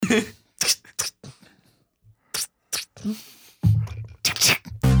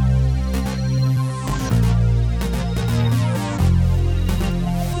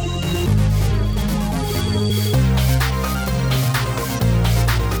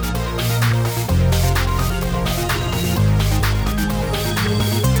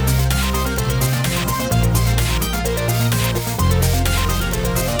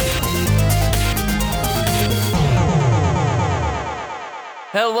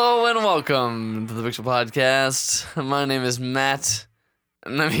Hello and welcome to the Pixel Podcast. My name is Matt,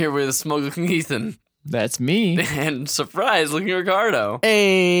 and I'm here with smoke-looking Ethan. That's me. And surprise-looking Ricardo.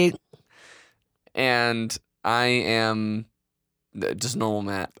 Hey. And I am just normal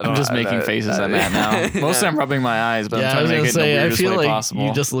Matt. I'm just making faces at Matt now. Mostly I'm rubbing my eyes, but I'm trying to make it in the weirdest way possible.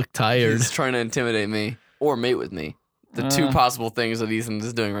 You just look tired. He's trying to intimidate me or mate with me. The two possible things that Ethan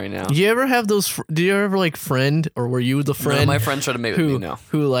is doing right now. Do you ever have those? Do you ever like friend, or were you the friend? No, my friends try to mate with me now.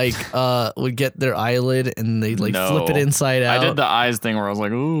 Who like would get their eyelid and they like flip it inside out. I did the eyes thing where I was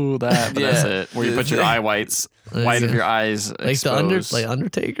like, ooh, that. But that's it. Where you put your eye whites, white of your eyes, like exposed. the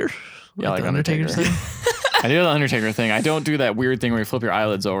Undertaker. Yeah, like the Undertaker thing. I do the Undertaker thing. I don't do that weird thing where you flip your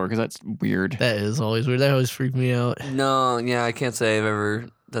eyelids over because that's weird. That is always weird. That always freaked me out. No, yeah, I can't say I've ever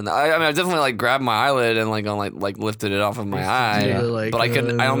done that. I mean, I definitely like grabbed my eyelid and like lifted it off of my eye, but I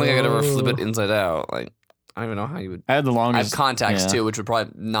couldn't. I don't think I could ever flip it inside out. Like I don't even know how you would. I had the longest. I have contacts too, which would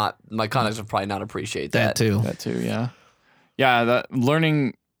probably not. My contacts would probably not appreciate that. That too. Yeah. Yeah. That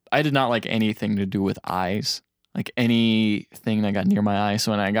learning. I did not like anything to do with eyes. Like anything that got near my eye.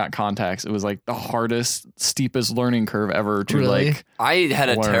 So when I got contacts, it was like the hardest, steepest learning curve ever to like. I had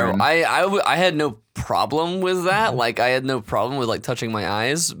a learn. terrible. I had no problem with that. Like I had no problem with like touching my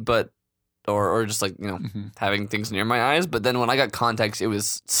eyes, but or just like having things near my eyes. But then when I got contacts, it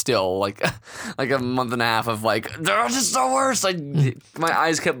was still like like a month and a half of like they're just the worst. My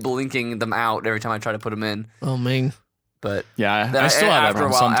eyes kept blinking them out every time I tried to put them in. Oh man. But yeah, I still have that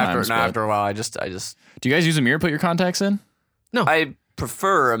problem sometimes. After a while, I just. Do you guys use a mirror to put your contacts in? No, I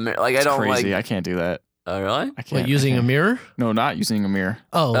prefer a mirror. Like I don't crazy. like. I can't do that. Oh really? I can't. Using a mirror? No, not using a mirror.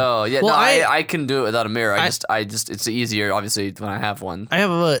 Oh yeah. Well, no, I can do it without a mirror. I just it's easier obviously when I have one. I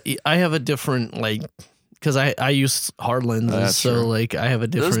have a different like because I use hard lenses, so true. like I have a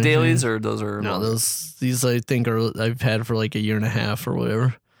different. Those dailies or those are no these I think I've had for like a year and a half or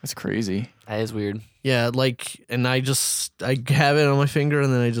whatever. That's crazy. That is weird. Yeah, like, and I have it on my finger,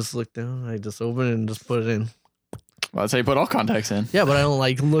 and then I just look down, I just open it and just put it in. Well, that's how you put all contacts in. Yeah, but I don't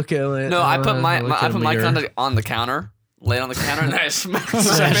like look at it. No, I put my contact on the counter, lay it on the counter, and then I smash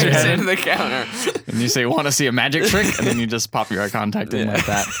it into the counter. And you say, "Want to see a magic trick?" And then you just pop your eye contact in like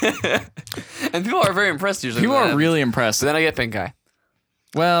that. And people are very impressed usually. People are really impressed. But then I get pink eye.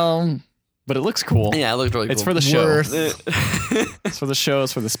 Well. But it looks cool. Yeah, it looks really cool. It's for the show. It's for the show.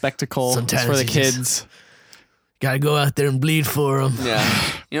 It's for the spectacle. Sometimes it's for the kids. Gotta go out there and bleed for them.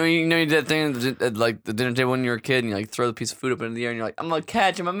 Yeah. You did that thing at like the dinner table when you were a kid, and you like throw the piece of food up into the air, and you're like, I'm gonna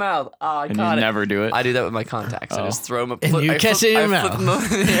catch in my mouth. Oh, I caught it. Never do it. I do that with my contacts. I just throw them up. And you catch it in your mouth. Flip them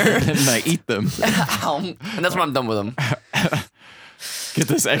over in the air. And I eat them. And that's when I'm done with them. Get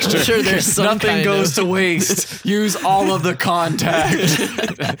this extra. I'm sure there's some nothing goes to waste. Use all of the contact.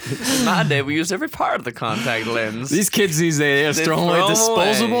 Nowadays, we use every part of the contact lens. These kids these days, they're just throwing away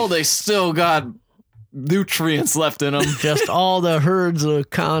disposable. They still got nutrients left in them. Just all the herds of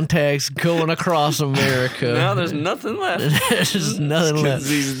contacts going across America. Now there's nothing left. There's nothing Kids left.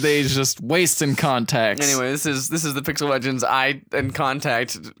 these days just wasting contacts. Anyway, this is the Pixel Legends Eye and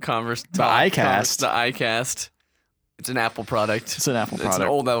Contact converse. The iCast. The iCast. It's an Apple product. It's an Apple product. It's an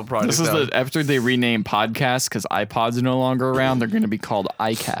old Apple product. This is after they rename podcasts because iPods are no longer around. They're going to be called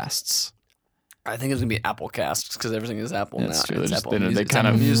iCasts. I think it's gonna be Apple Casts because everything is Apple now. That's true. It's Just, Apple they Music, kind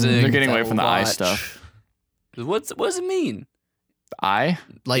of music. they're getting It's away Apple from the eye Watch. stuff. What does it mean? The eye?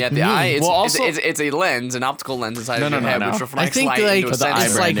 Like yeah, the me. eye. It's, Well, also- it's a lens, an optical lens inside of your head, which I reflects think light like into a the eye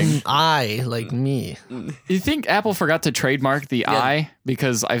it's sensor. like branding. I, like me. You think Apple forgot to trademark the eye?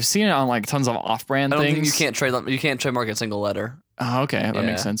 Because I've seen it on like tons of off-brand I don't things. think you can't trademark a single letter. Oh, okay, that Yeah.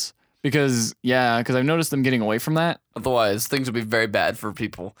 makes sense. Because I've noticed them getting away from that. Otherwise, things would be very bad for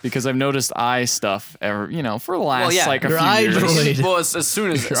people. Because I've noticed eye stuff for the last like a Your few eye years. droid. Well, as soon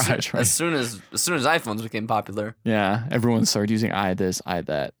as Your eye as droid. soon as iPhones became popular, Yeah, everyone started using eye this, eye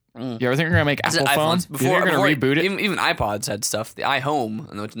that. You ever think we're gonna make Is it Apple phones? iPhones? Do you think they're gonna reboot it? Even iPods had stuff. The iHome,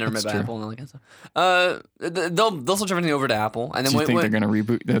 which never made by true. Apple, and all that kind of stuff. They'll switch everything over to Apple, and then Do you think they're gonna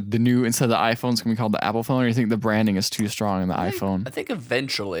reboot the new instead of the iPhone's gonna be called the Apple phone, or you think the branding is too strong in the iPhone? I think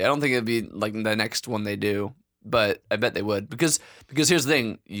eventually. I don't think it'd be like the next one they do, but I bet they would because here's the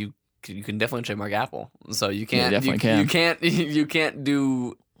thing: you can definitely trademark Apple, so you can't definitely you can't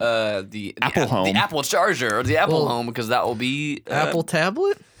do the Apple Home. the Apple Charger, or the Apple Well, Home, because that will be Apple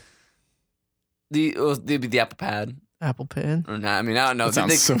tablet, the Apple Pad. Apple Pen. Or not, I mean, I don't know. That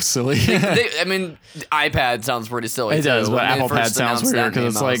sounds so silly. I mean, the iPad sounds pretty silly. It does, too. but When they Apple Pad first sounds announced weird that because name,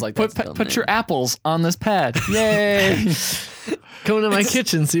 it's I was like, that's a dumb put name. your apples on this pad. Yay! Come to my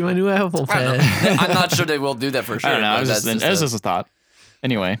kitchen, see my new Apple I don't Pen. know. I'm not sure they will do that for sure. I don't know. but It that's was just a thought.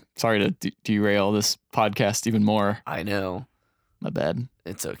 Anyway, sorry to derail this podcast even more. I know. My bad.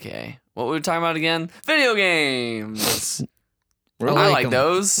 It's okay. What were we talking about again? Video games. I I like like 'em.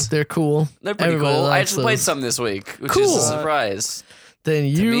 those. They're cool. They're pretty Everybody cool. I likes actually played those. some this week, which Cool. is a surprise Then to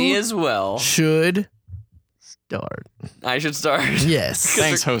you me as well. should start. I should start. Yes.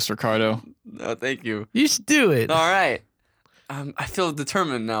 Thanks, host Ricardo. No, thank you. You should do it. All right. I feel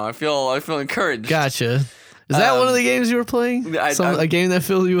determined now. I feel encouraged. Gotcha. Is that one of Um, the games you were playing? A game that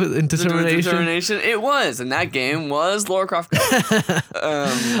filled you with determination? It was, and that game was Lara Croft Go.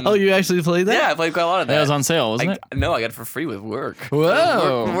 Oh, you actually played that? Yeah, I played quite a lot of that. That was on sale, wasn't it? No, I got it for free with work.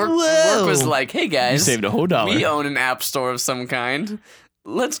 Whoa. Work Whoa. was like, hey You guys, saved a whole dollar. we own an app store of some kind.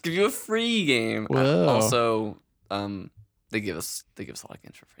 Let's give you a free game. Whoa. Also, they give us a lot of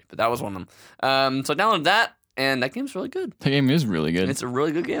games for free, but that was one of them. So I downloaded that, and that game's really good. The game is really good. It's a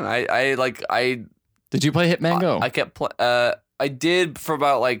really good game. Did you play Hitman Go? I kept I did for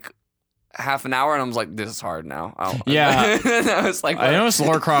about like half an hour, and I was like, this is hard now. Yeah. And I was like, I noticed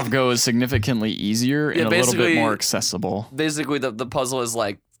Lara Croft Go is significantly easier Yeah, and a little bit basically- more accessible. basically the puzzle is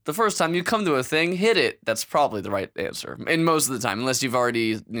like, the first time you come to a thing, hit it. That's probably the right answer. And most of the time, unless you've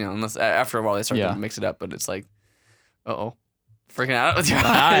already, unless after a while they start Yeah. to mix it up. But it's like, freaking out with your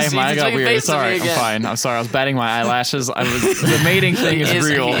I eyes. You got just make weird. face at me Sorry, I'm again. fine. I'm sorry. I was batting my eyelashes. The mating thing is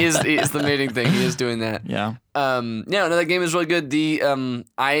real. He is the mating thing. He is doing that. Yeah. No, that game is really good.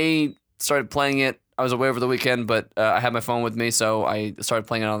 I started playing it. I was away over the weekend, but I had my phone with me, so I started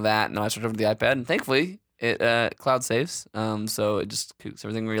playing it on that, and then I switched over to the iPad, and thankfully it cloud saves, so it just keeps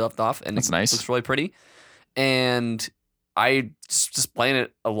everything where you left off, and That's it nice. looks really pretty. And I just playing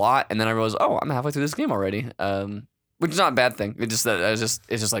it a lot, and then I realized, I'm halfway through this game already, which is not a bad thing. It's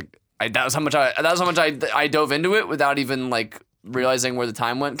just like that was how much I dove into it without even like realizing where the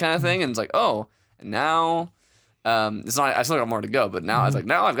time went, kind of thing, and it's like, and now. It's not. I still got more to go, but now I was like,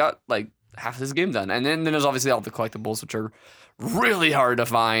 now I've got like half this game done, and then there's obviously all the collectibles, which are really hard to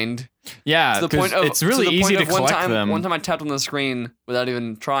find. Yeah, To the point of it's really to the easy point to of collect one time, them. One time I tapped on the screen without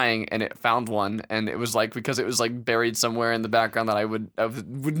even trying, and it found one, and it was like because it was like buried somewhere in the background that I would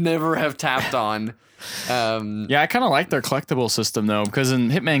never have tapped on. Yeah, I kind of like their collectible system though, because in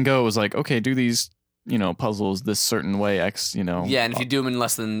Hitman Go it was like, okay, do these puzzles this certain way, X. Yeah, and if you do them in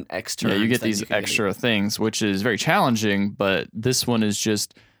less than X turns, Yeah, you get then these can extra things, which is very challenging. But this one is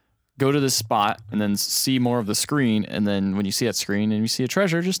just go to this spot and then see more of the screen, and then when you see that screen and you see a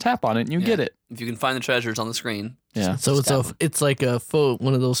treasure, just tap on it and you get it. If you can find the treasures on the screen. Yeah. So it's like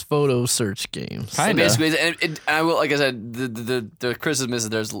one of those photo search games. So Kinda. basically, and I will, like I said, the criticism is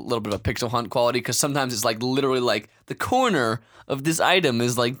that there's a little bit of a pixel hunt quality, because sometimes it's like literally like the corner of this item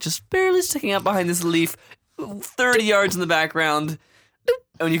is like just barely sticking out behind this leaf, 30 yards in the background,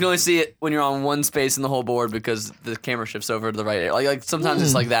 and you can only see it when you're on one space in the whole board because the camera shifts over to the right area. Like sometimes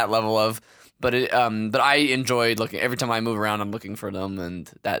it's like that level of. But but I enjoyed looking. Every time I move around, I'm looking for them, and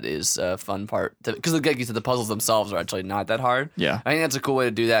that is a fun part. Because the puzzles themselves are actually not that hard. Yeah. I think that's a cool way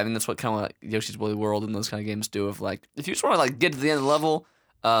to do that. I mean, that's what kind of like Yoshi's Woolly World and those kind of games do. Of like, if you just want to like get to the end of the level,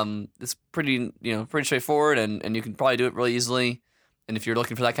 it's pretty straightforward, and you can probably do it really easily. And if you're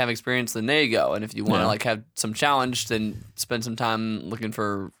looking for that kind of experience, then there you go. And if you want to like have some challenge, then spend some time looking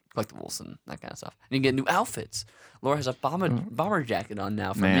for collectibles and that kind of stuff. And you can get new outfits. Laura has a bomber jacket on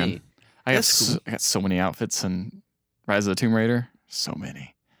now for Man. me. I got That's I got so many outfits in Rise of the Tomb Raider. So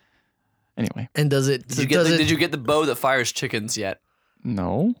many. Anyway, And Did you get the bow that fires chickens yet?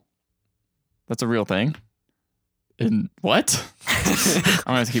 no, that's a real thing. And what? I'm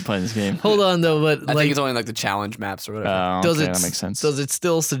gonna have to keep playing this game. Hold on though, but I like, think it's only like the challenge maps or whatever. Oh, does okay, it that makes sense. Does it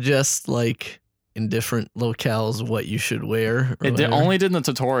still suggest like in different locales what you should wear? Or It whatever? only did in the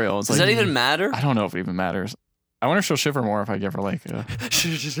tutorial. It's Does like, that even matter? I don't know if it even matters. I wonder if she'll shiver more if I give her like it's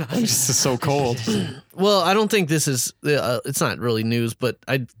just so cold. Well, I don't think this is. It's not really news, but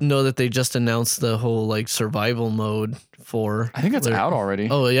I know that they just announced the whole like survival mode for. I think that's out already.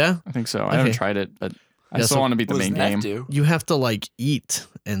 Oh yeah, I think so. I haven't Okay. tried it, but I Yeah, still so want to beat the What does main that game. do? you have to like eat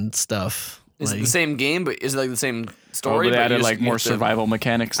and stuff. Is it Like, the same game, but is it like the same Oh, story? but they but added you like just more get the- survival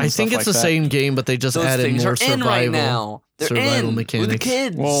mechanics. And I think stuff it's like the that. same game, but they just Those added things more are in survival. right now. They're survival in with the mechanics.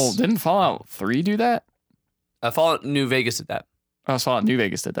 kids. Well, didn't Fallout 3 do that? Fallout New Vegas did that. Oh, Fallout New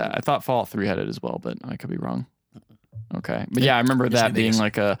Vegas did that. I thought Fallout 3 had it as well, but I could be wrong. Okay. But yeah, I remember that being Vegas.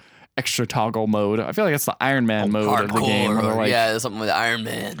 like a extra toggle mode. I feel like it's the Iron Man mode of the game. where they're like, yeah, something with Iron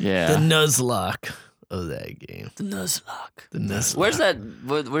Man. The Yeah. Nuzlocke of that game. The Nuzlocke. The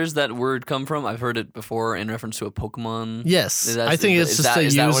Nuzlocke. Where's that word come from? I've heard it before in reference to a Pokemon. Yes, Is that- I think is it's that- just the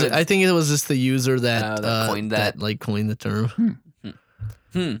is that what user. it's- I think it was just the user that coined that. coined the term.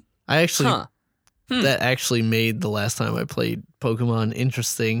 Hmm. I actually Huh. that actually made the last time I played Pokemon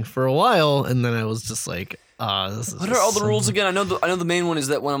interesting for a while, and then I was just like, this is. What are all the rules again? I know the main one is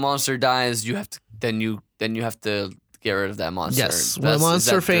that when a monster dies, you have to have to get rid of that monster. Yes, when a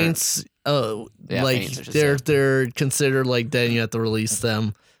monster faints, Yeah, like faints, I should they're say. they're considered like dead, and you have to release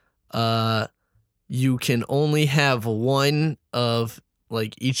them. You can only have one of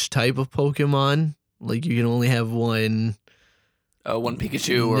like each type of Pokemon. Like you can only have one. One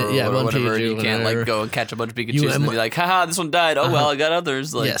Pikachu or, Yeah, or one whatever. Pikachu, You can't whatever. like go and catch a bunch of Pikachu's You and then be like, haha, this one died. Oh well, I got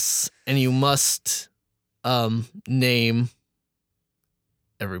others. Like, Yes, and you must name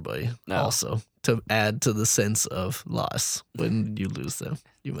everybody No. also to add to the sense of loss when you lose them.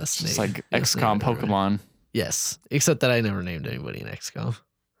 You must name. It's like you must name XCOM everybody. Pokemon. Yes, except that I never named anybody in XCOM.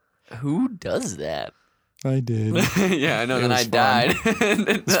 who does that? I did. Yeah, I know. It Then was I fun. died.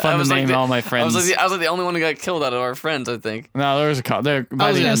 It's fun to name all my friends. I was like the only one who got killed out of our friends. I think. No, there was a couple. By I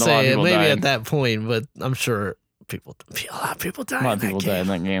was the gonna end, a lot of say people maybe died. at that point, but I'm sure a lot of people died. A lot in of people that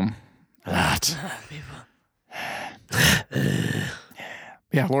died in game. that game. That.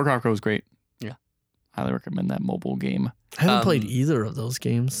 Yeah, Lord Croc was great. Yeah. Highly recommend that mobile game. I haven't played Um, either of those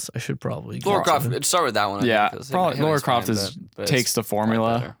games. I should probably. Laura Croft. Start with that one. I Yeah, think, 'cause probably Hitman's Lara Croft fine, is but takes the it's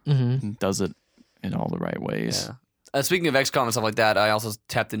formula better. Mm-hmm. and does it in all the right ways. Yeah. Speaking of XCOM and stuff like that, I also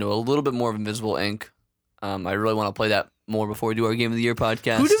tapped into a little bit more of Invisible Ink. I really want to play that more before we do our Game of the Year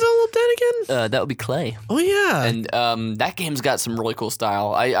podcast. Who developed that again? That would be Clay. Oh yeah, And that game's got some really cool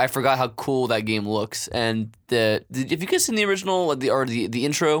style. I forgot how cool that game looks. And have you guys seen the original, like the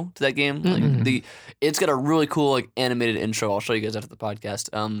intro to that game? Mm-mm. Like it's got a really cool like animated intro. I'll show you guys after the podcast.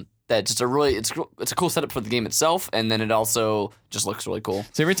 That's just it's a cool setup for the game itself, and then it also just looks really cool.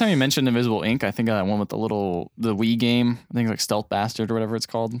 So every time you mention Invisible Ink, I think of that one with the Wii game. I think it's like Stealth Bastard or whatever it's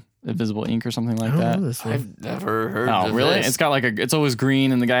called. Invisible Ink or something I like don't that. know this one. I've never heard. Oh, of really? This. It's got like it's always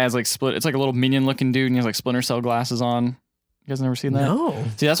green, and the guy has like it's like a little minion looking dude, and he has like Splinter Cell glasses on. You guys never seen that? No.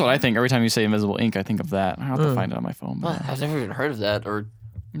 See, that's what I think. Every time you say Invisible Ink, I think of that. I have to Hmm. find it on my phone. Well, I've never even heard of that. Or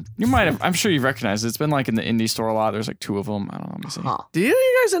You might have. I'm sure you've recognized it. It's been like in the indie store a lot. There's like two of them. I don't know. Let me see. huh? Did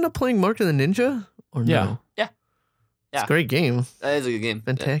you guys end up playing Mark of the Ninja? Or Yeah. no? Yeah. It's a great game. That is a good game.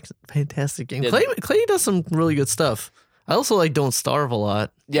 Fantastic game. Yeah. Clay does some really good stuff. I also like Don't Starve a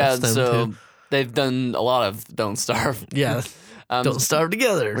lot. Yeah. That's them, So too. they've done a lot of Don't Starve. Yeah. Don't Starve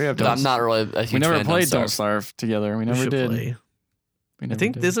together. We have But I'm not really a huge We never fan of played Don't Don't Starve. Starve together. We We never should did. play. We I never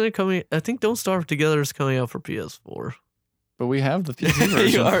think did. isn't it coming? I think Don't Starve Together is coming out for PS4. But we have the PC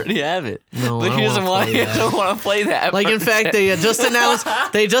version. You already have it. No, But I he don't doesn't wanna want. play He that. doesn't want to play that. Like in fact, they just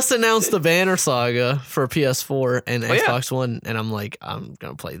announced the Banner Saga for PS4 and Oh, yeah. Xbox One, and I'm like, I'm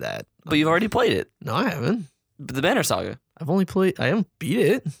gonna play that. But you've already played it. No, I haven't. But the Banner Saga. I haven't beat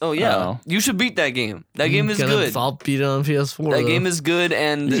it. Oh yeah, Oh. you should beat that game. That game is good. I'll beat it on PS4. That though. game is good,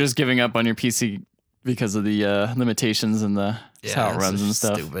 and You're just giving up on your PC because of the limitations and the just how it it's runs and just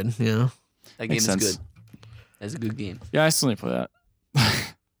stuff. Stupid, yeah. that game Makes is sense. good. That's a good game. Yeah, I still need to play that.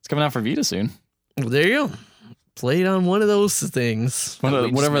 It's coming out for Vita soon. Well, there you go. Played on one of those things. That we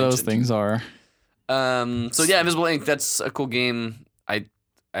just Whatever those mentioned. things are. So yeah, Invisible Ink. That's a cool game. I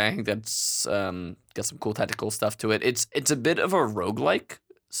think that's got some cool tactical stuff to it. It's a bit of a roguelike.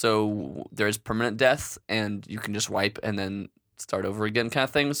 So there's permanent death, and you can just wipe and then start over again, kind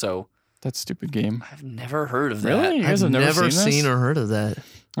of thing. So That stupid game. I've never heard of Really? You that. guys I've have never seen this? or heard of that.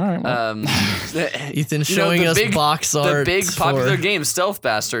 All right. Well, Ethan you know, showing the us big- box the art. big popular for- game, Stealth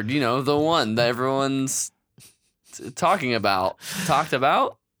Bastard. You know, the one that everyone's talked about.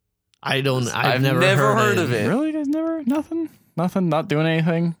 I've never heard of it. really? You guys never? Nothing? Nothing? Not doing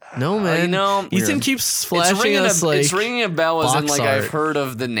anything? No, man. You know, Ethan Weird. keeps it's flashing us like. it's ringing a bell as in box like I've art. heard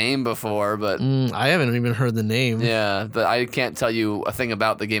of the name before, but I haven't even heard the name. yeah, but I can't tell you a thing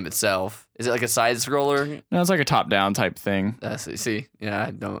about the game itself. Is it like a side scroller? No, it's like a top-down type thing. See, yeah,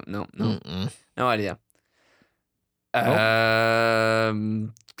 I don't know, Mm-mm. no idea.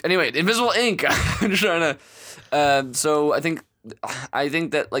 Anyway, Invisible Ink. I'm just trying to. So I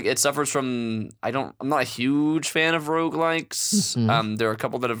think that like it suffers from. I'm not a huge fan of roguelikes. Mhm. There are a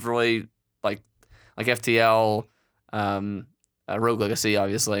couple that have really like FTL, Rogue Legacy,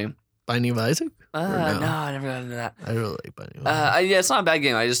 obviously. Binding of Isaac? No, no? I never got into that. I really like Binding of Isaac. Yeah, it's not a bad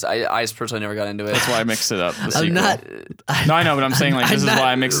game. I just personally never got into it. That's why I mixed it up. The I'm sequel. not. No, I know, but I'm saying like this I'm is not-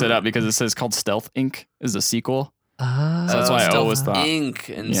 why I mixed it up because it says called Stealth Inc. is a sequel. So that's why I Stealth always thought.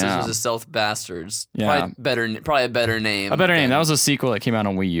 Inc. and Yeah. Sisters of Stealth Bastards. Yeah. Probably a better name. A better name. than- That was a sequel that came out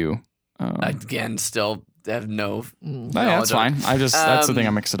on Wii U. Again, still have no. Yeah, that's fine. That's the thing. I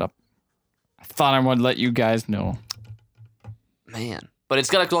mixed it up. I thought I would let you guys know. Man, but it's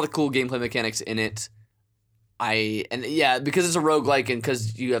got a lot of cool gameplay mechanics in it. Because it's a roguelike and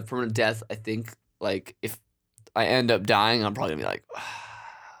because you have permanent death, I think like if I end up dying, I'm probably gonna be like,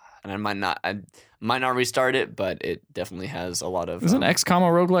 and I might not restart it, but it definitely has a lot of. Isn't XCOM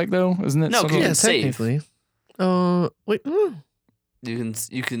a roguelike though? Isn't it? No, something- you Yeah, can save. technically. Wait.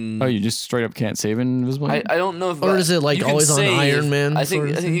 You can. Oh, you just straight up can't save invisibly? I don't know if. Or is it like you can always on save. Iron Man? I sort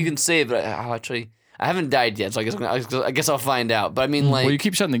of think you thing? can save, but I haven't died yet, so I guess I'll find out. But I mean, like, well, you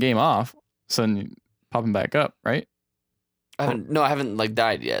keep shutting the game off, so then you popping back up, right? I haven't like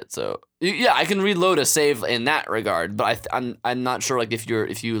died yet. So yeah, I can reload a save in that regard, but I'm not sure like if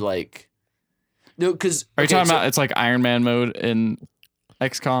you like. No, because Are you talking about it's like Iron Man mode in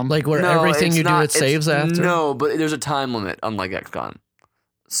XCOM? Like where No, everything it's you do not- it saves after? No, but there's a time limit, unlike XCOM.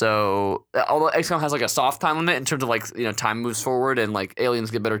 So, although XCOM has like a soft time limit in terms of like, time moves forward and like aliens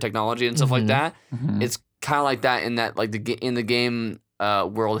get better technology and stuff like that, Mhm. it's kind of like that in that like in the game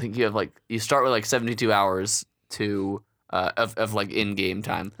world, I think you have like you start with like 72 hours to of like in-game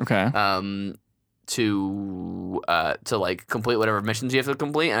time Okay. to like complete whatever missions you have to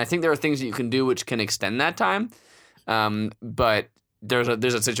complete, and I think there are things that you can do which can extend that time, but there's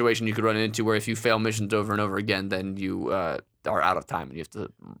a situation you could run into where if you fail missions over and over again, then you are out of time and you have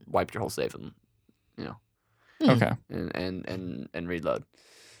to wipe your whole save and Okay. and reload.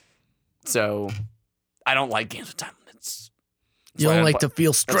 So I don't like games with time limits. You don't like to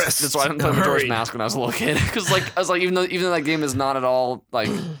feel stressed. That's why I didn't play Majora's Mask when I was a little kid. Because I was like, even though that game is not at all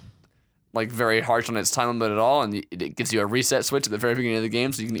like very harsh on its time limit at all, and it gives you a reset switch at the very beginning of the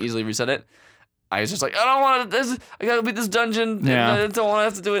game, so you can easily reset it. I was just like, I don't want to. I gotta beat this dungeon. Yeah. I don't want to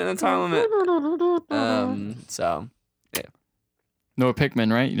have to do it in a time limit. So No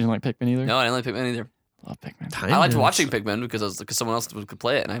Pikmin, right? You didn't like Pikmin either? no, I didn't like Pikmin either. Love Pikmin. Time I liked limits. watching Pikmin because someone else could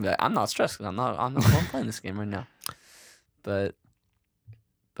play it, and I'd be like, I'm not stressed because I'm not playing this game right now. But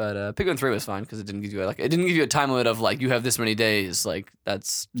Pikmin 3 was fine because it didn't give you a time limit of like you have this many days. Like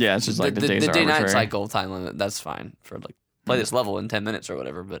that's Yeah, it's just like the days the are day-night arbitrary. cycle time limit. That's fine for like play this level in 10 minutes or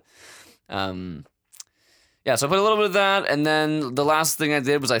whatever. But yeah, so I played a little bit of that, and then the last thing I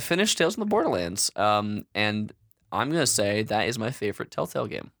did was I finished Tales from the Borderlands. And I'm gonna say that is my favorite Telltale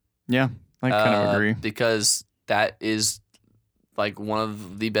game. Yeah, I kind of agree. Because that is like one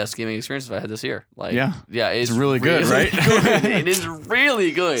of the best gaming experiences I had this year. Like, Yeah. it's really good, right? good. It is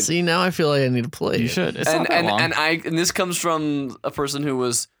really good. See, now I feel like I need to play You it. should. It's and not that and, long. and this comes from a person who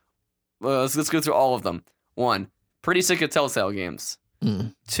was. Well, let's go through all of them. 1, pretty sick of Telltale games.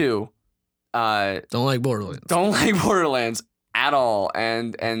 Mm. 2, Don't like Borderlands. don't like Borderlands at all.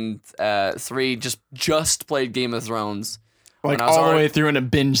 And 3, just played Game of Thrones. like when I was all the already- way through in a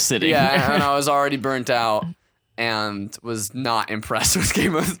binge sitting. Yeah, and I was already burnt out and was not impressed with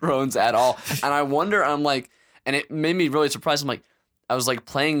Game of Thrones at all. And I wonder, I'm like, and it made me really surprised. I'm like, I was like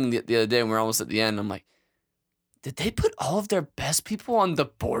playing the other day and we were almost at the end. I'm like, did they put all of their best people on the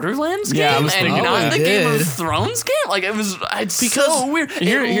Borderlands game Yeah, I was and thinking not that. the They Game of did. Thrones game? Like it's Because so weird.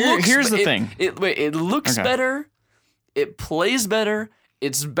 here's the thing. It looks Okay. better. It plays better.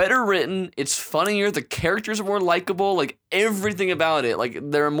 It's better written. It's funnier. The characters are more likable. Like everything about it. Like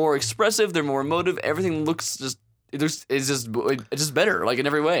they're more expressive. They're more emotive. Everything looks it's just better. Like in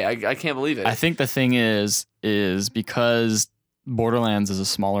every way. I can't believe it. I think the thing is because Borderlands is a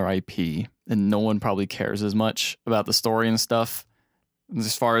smaller IP and no one probably cares as much about the story and stuff.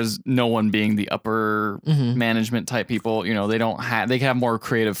 As far as no one being the upper Mhm. management type people, they can have more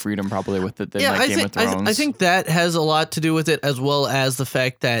creative freedom probably with it than like Game of Thrones. I think that has a lot to do with it, as well as the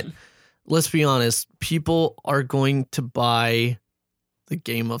fact that, let's be honest, people are going to buy the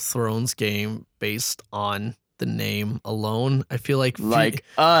Game of Thrones game based on the name alone. I feel like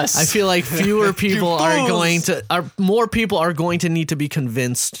us. I feel like fewer people fools. more people are going to need to be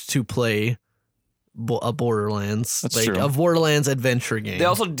convinced to play a Borderlands, That's like true. a Borderlands adventure game. they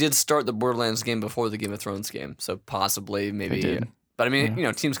also did start the Borderlands game before the Game of Thrones game, so possibly maybe. did. But I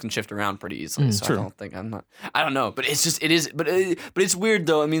mean, teams can shift around pretty easily, so true. I don't know, but but it's weird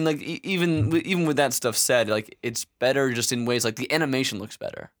though. I mean, like even with that stuff said, like it's better just in ways like the animation looks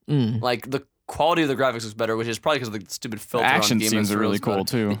better, Mm. like the quality of the graphics looks better, which is probably because of the stupid The filter. action on Game scenes of are really Thrones, cool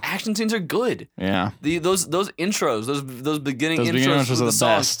but too. The action scenes are good. Yeah. Those intros, those beginning Those intros, beginning intros for are the the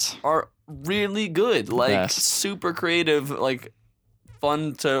songs best. are really good. Like best. super creative, like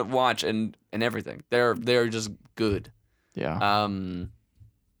fun to watch and everything. They're just good. Yeah.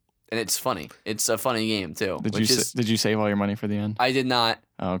 and it's funny. It's a funny game too. Did you save all your money for the end? I did not.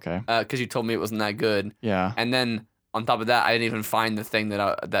 Oh, okay. Because you told me it wasn't that good. Yeah. And then on top of that, I didn't even find the thing that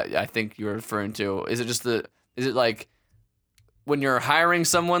I think you were referring to. Is it like when you're hiring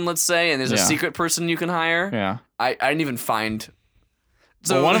someone, let's say, and there's a secret person you can hire? Yeah. I didn't even find.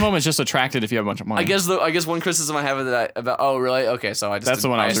 So well, one of them is just attracted if you have a bunch of money. I guess one criticism I have of that about really okay, so I just that's the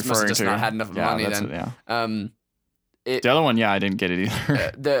one I was referring just to. Not had enough money then. Yeah. The other one, I didn't get it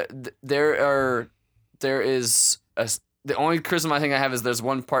either. The only criticism I think I have is there's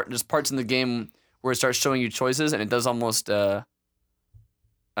parts in the game where it starts showing you choices and it does almost it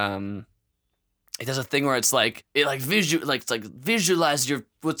does a thing where it's like visualize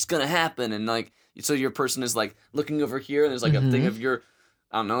what's gonna happen, and like so your person is like looking over here and there's like a thing of your,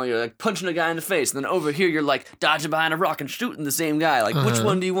 I don't know, you're like punching a guy in the face, and then over here you're like dodging behind a rock and shooting the same guy. Like which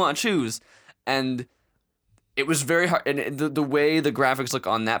one do you want to choose? And it was very hard, and the way the graphics look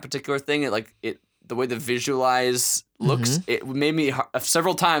on that particular thing, the way the visualize looks, it made me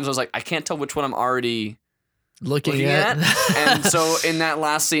several times. I was like, I can't tell which one I'm already looking at. And so in that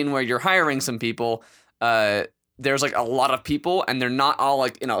last scene where you're hiring some people, there's like a lot of people, and they're not all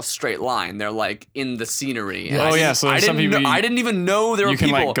like in a straight line. They're like in the scenery. And so some people I didn't even know there were people.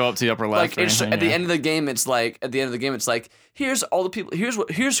 You can like go up to the upper left. Like at the end of the game, it's like here's all the people.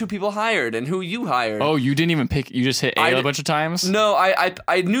 Here's who people hired and who you hired. Oh, you didn't even pick. You just hit A a bunch of times. No,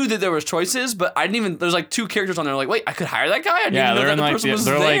 I knew that there was choices, but I didn't even. There's like 2 characters on there. Like, wait, I could hire that guy. I didn't even know that the person was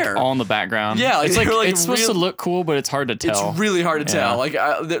there. They're like all in the background. Yeah, it's like it's supposed to look cool, but it's hard to tell. It's really hard to tell. Like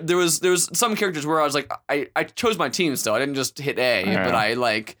there was some characters where I was like, I chose my team still. I didn't just hit A, but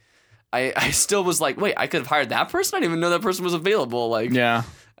I still was like, wait, I could have hired that person. I didn't even know that person was available. Like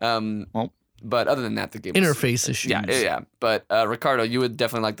But other than that, the game interface issues. Yeah. But Ricardo, you would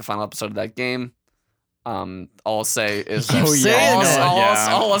definitely like the final episode of that game. All I'll say is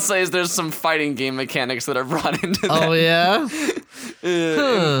all I'll say is there's some fighting game mechanics that are brought into that. Oh yeah,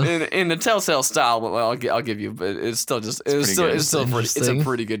 in the Telltale style. But I'll give you. But it's still it's a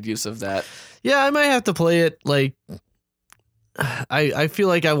pretty good use of that. Yeah, I might have to play it. Like, I feel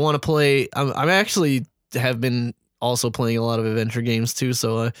like I want to play. I'm actually have been also playing a lot of adventure games too.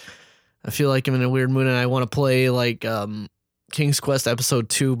 So I feel like I'm in a weird mood, and I want to play like King's Quest Episode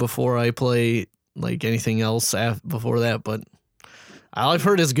 2 before I play like anything else before that. But all I've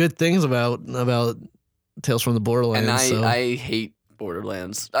heard is good things about Tales from the Borderlands. And I hate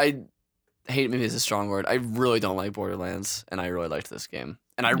Borderlands. I hate, maybe it's a strong word. I really don't like Borderlands, and I really liked this game.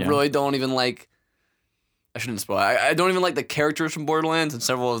 And I really don't even like. I shouldn't spoil. I don't even like the characters from Borderlands, and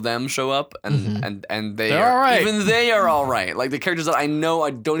several of them show up, and they're all right. Even they are all right. Like the characters that I know,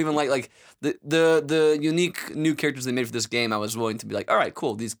 I don't even like the unique new characters they made for this game. I was willing to be like, all right,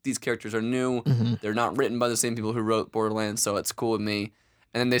 cool. These characters are new. They're not written by the same people who wrote Borderlands, so it's cool with me.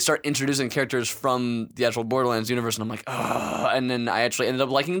 And then they start introducing characters from the actual Borderlands universe, and I'm like, oh. And then I actually ended up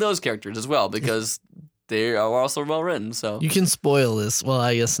liking those characters as well because they are also well written. So you can spoil this. Well,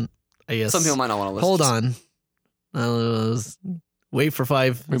 I guess some people might not want to listen. Hold on. Wait for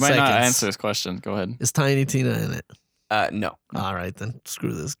 5 seconds. We might not answer this question. Go ahead. Is Tiny Tina in it? No. All right, then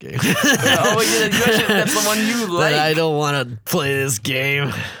screw this game. That's the one you like. I don't want to play this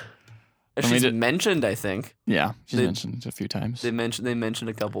game. She's mentioned, I think. Yeah, she's mentioned a few times. They mentioned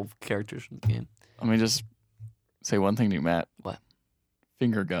a couple characters from the game. Let me just say one thing to you, Matt. What?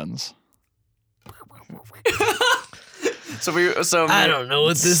 Finger guns. So I don't know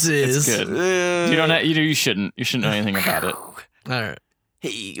what this is. It's good. You shouldn't know anything about it. All right.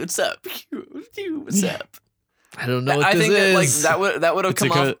 Hey, what's up? What's up? I don't know what this is. I think that would have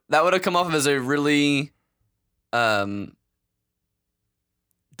come off. That would have come off as a really dumb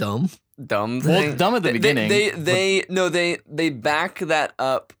thing. Well, dumb at the beginning. They back that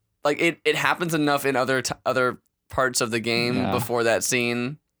up. Like it happens enough in other parts of the game before that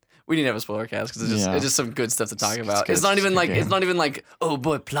scene. We need to have a spoiler cast because it's just some good stuff to talk about. It's not even like oh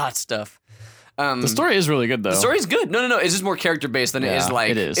boy plot stuff. The story is really good though. The story's good. No. It's just more character based than it is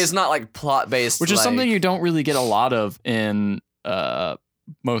like. It is. It's not like plot based, which is something you don't really get a lot of in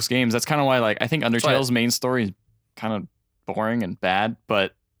most games. That's kind of why I think Undertale's main story is kind of boring and bad,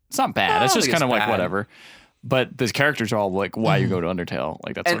 but it's not bad. It's just kind of like whatever. But the characters are all like why you go to Undertale.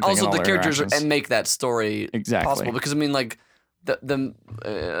 Like that's and also the characters and make that story possible because I mean like.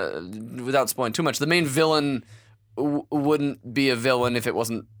 Without spoiling too much, the main villain wouldn't be a villain if it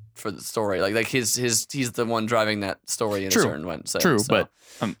wasn't for the story. Like he's the one driving that story in a certain way. But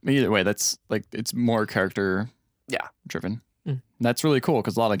either way, that's like it's more character driven. That's really cool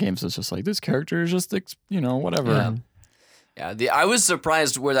because a lot of games it's just like this character is just whatever. Yeah. I was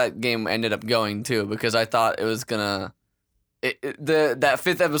surprised where that game ended up going too because I thought it was gonna that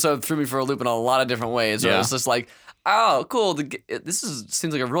 5th episode threw me for a loop in a lot of different ways. Where Yeah. it's just like, oh, cool.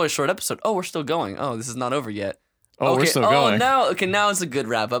 Seems like a really short episode. Oh, we're still going. Oh, this is not over yet. Oh, we're still going. Now it's a good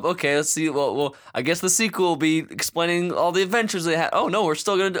wrap up. Okay, let's see. Well, I guess the sequel will be explaining all the adventures they had. Oh no, we're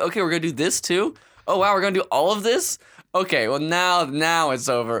still gonna. We're gonna do this too. Oh wow, we're gonna do all of this. Okay, well now it's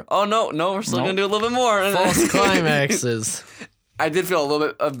over. Oh no, we're still gonna do a little bit more. False climaxes. I did feel a little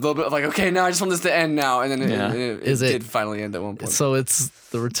bit of like, okay, now I just want this to end now, and then it did finally end at one point. So it's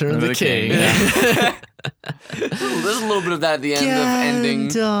the Return of the King. Yeah. There's a little bit of that at the end of ending.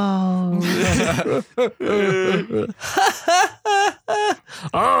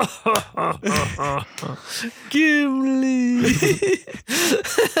 Gimli.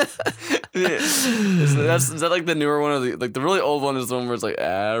 Is that like the newer one, or the really old one is the one where it's like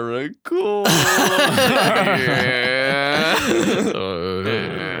Aragorn?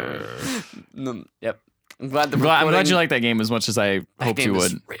 Yep. I'm glad you like that game as much as I hoped you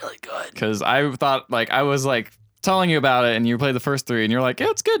would. Really good. Because I thought, like, I was like telling you about it, and you played the first 3, and you're like, yeah,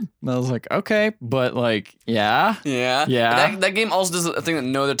 it's good. And I was like, okay, but like, yeah. That game also does a thing that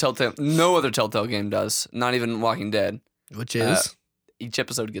no other Telltale game does. Not even Walking Dead. Which is each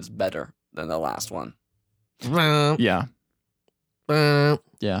episode gets better than the last one. Yeah.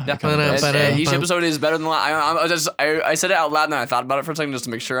 Yeah. Each episode is better than the last. I said it out loud, and then I thought about it for a second just to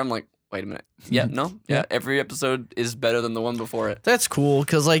make sure. I'm like, wait a minute. Yeah. Every episode is better than the one before it. That's cool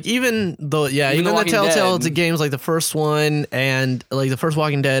because like even the Telltale games like the first one and like the first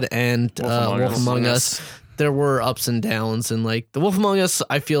Walking Dead and Wolf Among Us, there were ups and downs, and like the Wolf Among Us,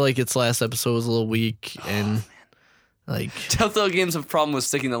 I feel like its last episode was a little weak and like Telltale games have a problem with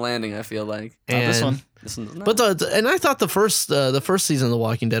sticking the landing. I feel like this one. But I thought the first season of The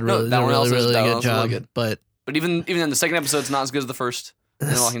Walking Dead really did a really good job. Really good. But even then the second episode's not as good as the first in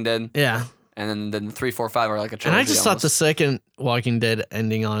The Walking Dead. Yeah. And then 3, 4, 5 are like a trilogy. And I just thought the second Walking Dead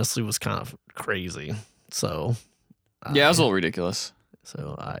ending honestly was kind of crazy. So yeah, it was a little ridiculous.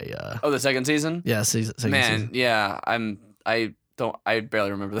 So the second season? Yeah, second season. Yeah, I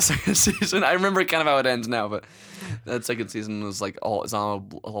barely remember the second season. I remember kind of how it ends now, but that second season was like it's all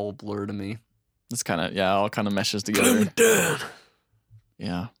a whole blur to me. It's kind of all kind of meshes together.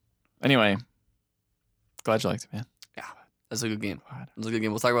 Yeah. Anyway, glad you liked it, man. Yeah, that's a good game. That's a good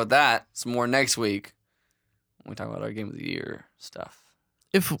game. We'll talk about that some more next week when we talk about our Game of the Year stuff.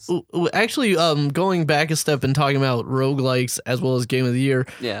 If actually going back a step and talking about roguelikes as well as Game of the Year,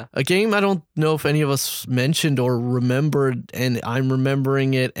 a game I don't know if any of us mentioned or remembered, and I'm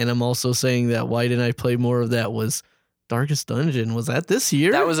remembering it, and I'm also saying that why didn't I play more of that was Darkest Dungeon. Was that this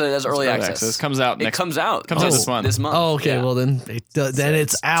year? That was early access. It comes out this month. Oh, okay. Yeah. Well, then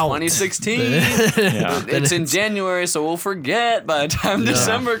it's out. 2016. It's in January, so we'll forget by the time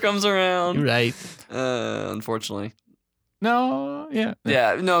December comes around. You're right. Unfortunately. No. Yeah.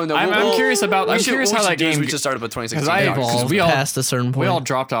 Yeah. No. I'm curious about. I'm curious how that game. We just started with 2016 because we all past a certain point. We all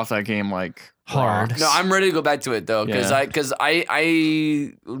dropped off that game like hard. No, I'm ready to go back to it though because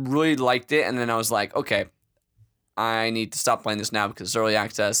I really liked it, and then I was like, okay, I need to stop playing this now because it's early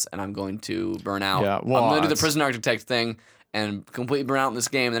access, and I'm going to burn out. Yeah, well, I'm going to do the Prison Architect thing and completely burn out in this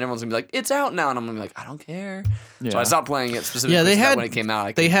game, and then everyone's gonna be like, "It's out now," and I'm gonna be like, "I don't care." So I stopped playing it specifically. Yeah, they had when it came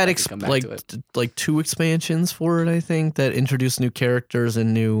out. They had like 2 expansions for it, I think, that introduced new characters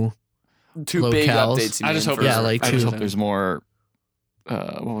and new 2 locales. big updates. I just hope there's more.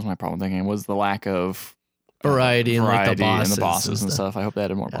 What was my problem thinking? Was the lack of variety and like the bosses and stuff. I hope they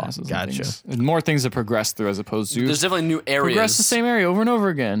added more bosses. Gotcha. And more things to progress through as opposed to. There's definitely new areas. Progress the same area over and over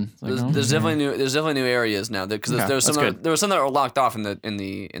again. Like, there's definitely new areas now because there was some that were locked off in that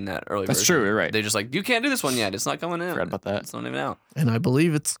early. That's version. true. You're right. They just like, you can't do this one yet. It's not coming out. Forgot about that. It's not even out. And I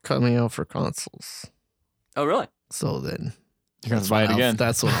believe it's coming out for consoles. Oh really? So then you're gonna buy it again.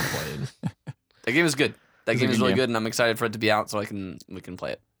 That's what I'm playing. That game is good. That game is really good, and I'm excited for it to be out so we can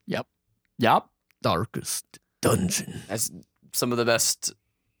play it. Yep. Darkest Dungeon. That's some of the best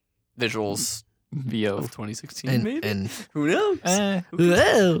visuals VO of 2016. Maybe. And who knows? I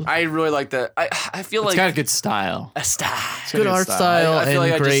really like that. I feel like it's got a good style. A style. Good art style I feel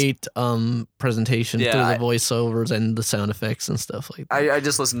and like great presentation through the voiceovers and the sound effects and stuff like that. I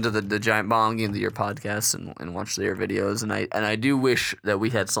just listened to the Giant Bomb Game of the Year podcast and watched their videos, and I do wish that we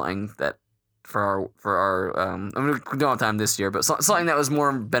had something that for our I mean, we don't have time this year, but something that was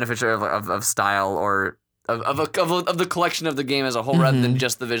more beneficial of style or of the collection of the game as a whole rather than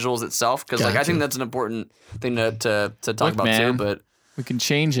just the visuals itself, because I think that's an important thing to talk about too. But we can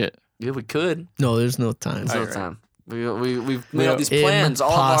change it. Yeah, we could. No, there's no time. There's no time. We've made all these plans.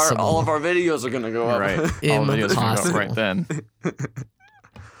 All of our videos are gonna go up. Right. All the videos are gonna go up right then.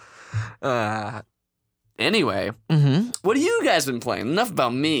 Anyway, what have you guys been playing? Enough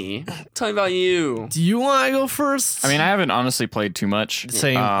about me. Tell me about you. Do you want to go first? I mean, I haven't honestly played too much.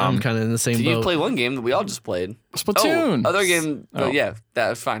 Same. I'm kind of in the same Did boat. you play one game that we all just played? Splatoon. Oh, other game. Yeah,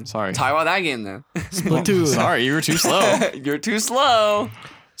 that's fine. Sorry. Talk about that game then. Splatoon. Sorry, you were too slow. You're too slow.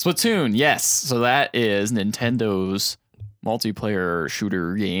 Splatoon, yes. So that is Nintendo's multiplayer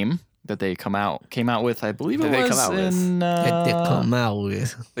shooter game that they came out with. I believe Did it they was come out with? in They come out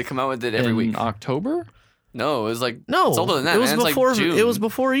with. They come out with it every in week. October. No, it was like No, it's older than that. it was man. It's before. Like June. It was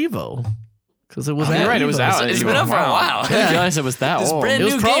before Evo. Because it was. You're at right. It was Evo. out. It's at been Evo. out for a Wow. while. I didn't realize it was that This old. brand It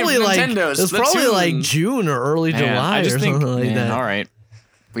was new game probably from like Nintendo, it was probably Splatoon. like June or early Man, July I just or think, something like man, that. all right.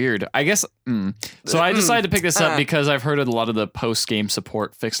 Weird. I guess. So I decided to pick this up because I've heard a lot of the post-game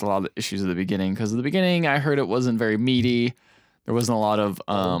support fixed a lot of the issues at the beginning. Because at the beginning, I heard it wasn't very meaty. There wasn't a lot of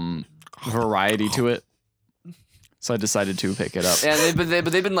variety to it. So I decided to pick it up. Yeah,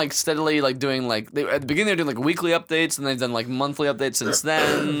 they've been like steadily like doing like at the beginning they're doing like weekly updates and they've done like monthly updates since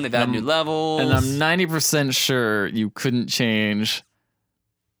then. They've added new levels. And I'm 90% sure you couldn't change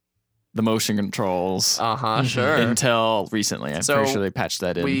the motion controls Sure. until recently. I'm So, pretty sure they patched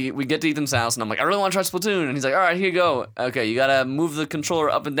that in. We get to Ethan's house and I'm like, I really want to try Splatoon, and he's like, all right, here you go. Okay, you gotta move the controller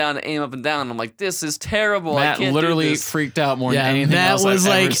up and down to aim up and down. And I'm like, this is terrible. I Matt can't literally do this. freaked out more than Yeah, anything Matt else was I've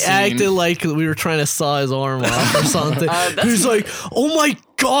like ever seen. acting like we were trying to saw his arm off or something. That's- He's like, "Oh my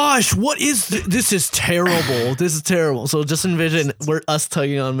gosh, what is this? Is terrible. This is terrible." So just envision we're us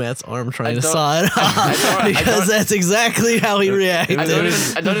tugging on Matt's arm trying to saw it off because that's exactly how he reacted. I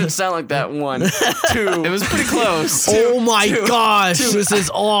don't even sound like that. 1, 2. It was pretty close. Oh my gosh, this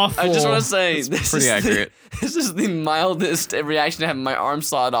is awful. I just want to say this pretty is accurate. This is the mildest reaction to having my arm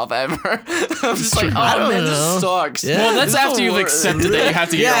sawed off ever. I'm just like, I oh don't man, know. this sucks. Yeah. Well, that's This is after the you've worst. accepted that you have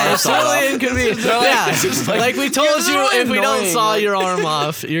to get your Yeah, arm it's sawed totally off. inconvenient. Yeah, Yeah, it's just like we told it's you, really if we don't annoying. saw your arm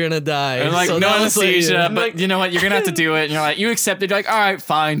off, you're gonna die. And like, So no that was like- anesthesia, but you know what? You're gonna have to do it. And you're like, you accepted. You're like, all right,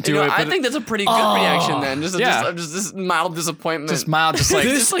 fine, do You know, it. I But think that's a pretty good reaction then. Just this mild disappointment. just mild, just like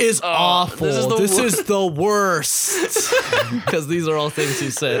This is awful. this is the This is the worst. Because these are all things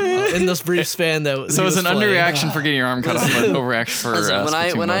you said in this brief span that. So he it's was an playing. underreaction for getting your arm cut off, but overreaction for Listen, when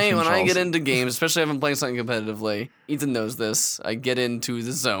I Splatoon when I motion when I get controls. into games, especially if I'm playing something competitively, Ethan knows this. I get into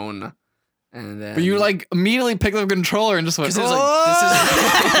the zone, and then But you like immediately picked up the controller and just went. because it was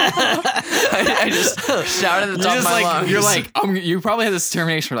like this is. I just shouted at the top of my lungs. You're like, you probably had this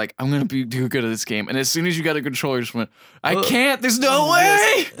determination. Like, I'm gonna do good at this game. And as soon as you got a controller, you just went, I can't. There's no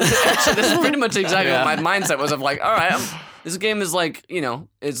way. Actually, that's pretty much exactly Yeah. what my mindset was. Of like, all right, this game is like, you know,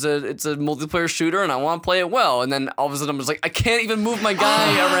 it's a multiplayer shooter, and I want to play it well. And then all of a sudden, I'm just like, I can't even move my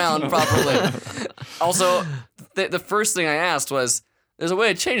guy around properly. Also, the first thing I asked was, "There's a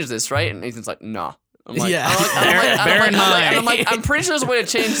way to change this, right?" And Ethan's like, "No." I'm like, Yeah. Bear in mind. I'm like, I'm pretty sure there's a way to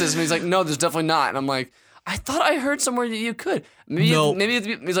change this. And he's like, "No, there's definitely not." And I'm like, I thought I heard somewhere that you could. Maybe No. maybe it's,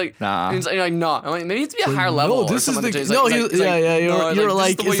 he's like, Nah. He's like, no. I'm like, maybe it's be a higher level. No, this or is something the to change. no. He's like- he's like, Yeah. no, You're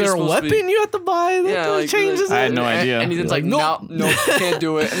like, this the way is there you're a supposed to be. weapon you have to buy that Yeah, like, changes I it? had no idea. And Ethan's like, You're no, like, can't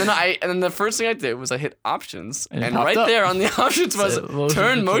do it. And then the first thing I did was I hit options, And it and popped right up. there on the options was Said motion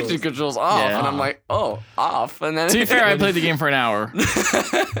turn motion controls. controls off, Yeah. and I'm like, oh, off. And then To be fair, I played the game for an hour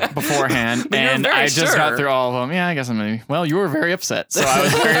beforehand, But you were and very I just sure. got through all of them. Yeah, I guess I'm maybe. Well, you were very upset, so I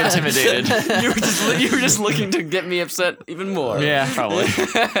was very intimidated. you were just looking to get me upset even more. Yeah, probably.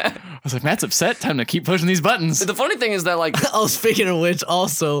 I was like, Matt's upset. Time to keep pushing these buttons. The funny thing is that like Oh, speaking of which,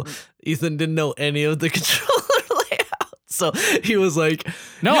 also Ethan didn't know any of the controller layout, so he was like,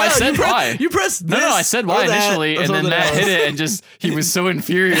 No, "Yeah, I said why. You press this. No, I said why or that, initially, or and then something Matt else." hit it, and just he was so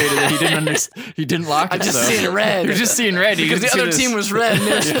infuriated that he didn't understand. He didn't lock it. I'm just so. seeing red. He was just seeing red. He because the couldn't see other this. team was red and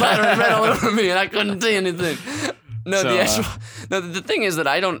they were splattering red all over me, and I couldn't see anything. No, So, the actual the thing is that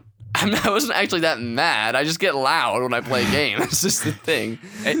I wasn't actually that mad. I just get loud when I play a game. It's just the thing.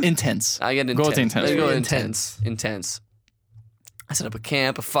 intense. I get intense. Go with the intense. Let's go with Intense. intense. I set up a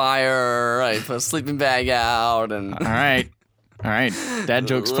camp, a fire. I put a sleeping bag out, and All right. Dad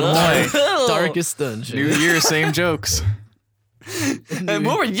jokes put away. Darkest dungeon. New Year, same jokes. And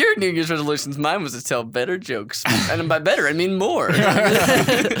what were your New Year's resolutions? Mine was to tell better jokes, and by better I mean more.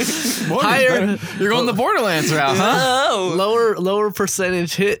 Higher, You're going the Borderlands route, huh? Oh, lower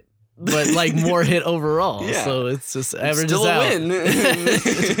percentage hit, but like more hit overall. Yeah. So it's just averages still a out. win.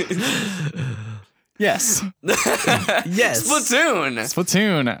 Yes. Yes.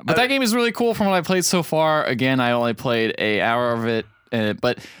 Splatoon. But that game is really cool from what I played so far. Again, I only played an hour of it,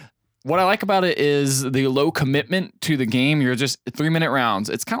 but what I like about it is the low commitment to the game. You're just 3-minute rounds.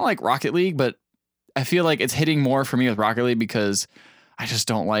 It's kind of like Rocket League, but I feel like it's hitting more for me with Rocket League because I just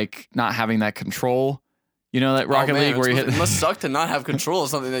don't like not having that control. You know that Rocket League where you hit. It must suck to not have control of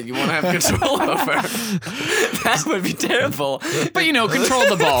something that you want to have control over. That would be terrible. But control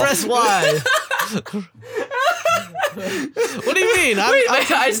the ball. Press Y. What do you mean?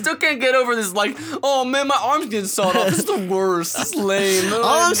 I still can't get over this. Like, oh man, my arm's getting sawed off. This is the worst. This is lame. All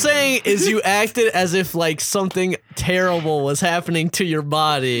I'm saying is you acted as if like something terrible was happening to your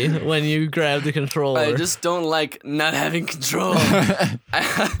body when you grabbed the controller. I just don't like not having control.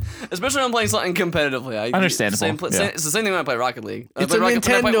 Especially when I'm playing something competitively. Understandable. It's the same thing when I play Rocket League. It's a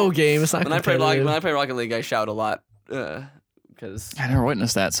Nintendo game. It's not when I play Rocket League, I shout a lot because I never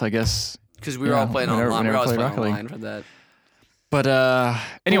witnessed that, so I guess because we were all playing online. We were always playing online for that. But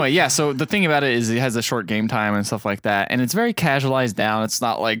anyway, yeah, so the thing about it is it has a short game time and stuff like that, and it's very casualized down. It's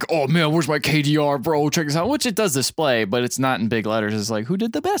not like, oh man, where's my KDR, bro? Check this out, which it does display, but it's not in big letters. It's like, who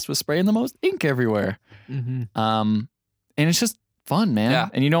did the best with spraying the most ink everywhere? Mm-hmm. And it's just fun, man. Yeah.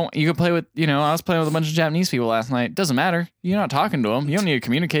 And you can play with, I was playing with a bunch of Japanese people last night. Doesn't matter. You're not talking to them. You don't need to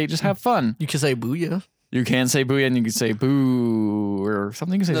communicate. Just have fun. You can say booyah. You can say booyah and you can say boo or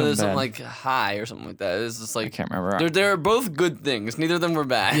something. You can say something bad. Something like hi or something like that. It's just like I can't remember. They're both good things. Neither of them were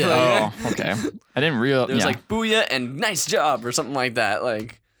bad. Yeah. Oh, okay. I didn't realize. There's like booyah and nice job or something like that.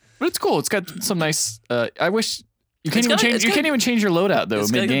 Like, but it's cool. It's got some nice. I wish you can't even change. You can't even change your loadout though.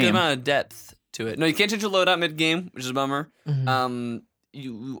 It's mid game. got a good amount of depth to it. No, you can't change your loadout mid game, which is a bummer. Mm-hmm.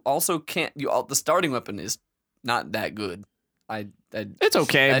 You also can't. The starting weapon is not that good. It's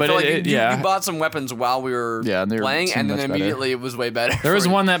okay, but you bought some weapons while we were playing, and then immediately it was way better. There was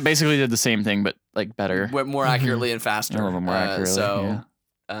one that basically did the same thing, but like better, more accurately and faster. A little more accurately.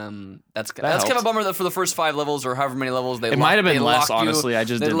 That's kind of a bummer that for the first 5 levels or however many levels it might have been less. Honestly, I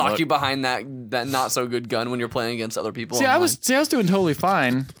just they didn't lock you behind that not so good gun when you're playing against other people. I was doing totally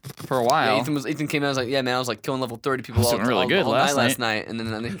fine for a while. Yeah, Ethan came out. I was like, yeah, man, I was like killing level 30 people all last night, and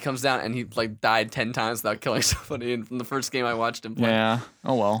then he comes down and he like died 10 times without killing somebody. And from the first game I watched him play. Yeah.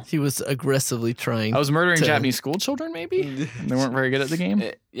 Oh well. He was aggressively trying. I was murdering Japanese school children. Maybe they weren't very good at the game.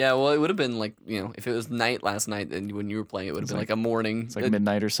 Yeah, well, it would have been like if it was night last night, and when you were playing, it would have been like a morning. It's like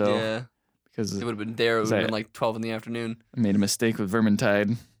midnight or so. Yeah. Because it would have been there. It would have been like 12 in the afternoon. I made a mistake with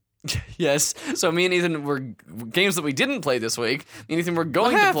Vermintide. Yes. So me and Ethan were games that we didn't play this week. Me and Ethan were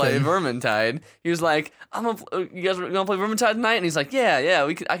going to play Vermintide. He was like, "You guys gonna play Vermintide tonight?" And he's like, "Yeah,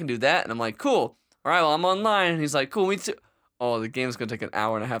 I can do that." And I'm like, "Cool. All right, well, I'm online." And he's like, "Cool, me too." Oh, the game's gonna take an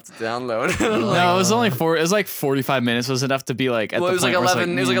hour and a half to download. No, it was only 4. It was like 45 minutes. Was enough to be like at the point. It was like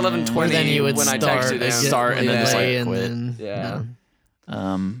 11:20. Then you would when I texted him. Start and then just like quit.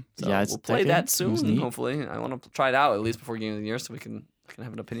 We'll play that soon. Hopefully, I want to try it out at least before game of the year, so we can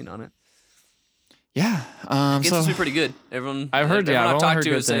have an opinion on it. Yeah, it's supposed to be pretty good. Everyone I've talked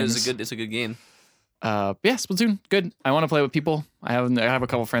to said it's a good game. Splatoon, good. I want to play with people. I have a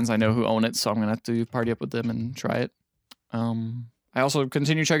couple friends I know who own it, so I'm gonna have to party up with them and try it. I also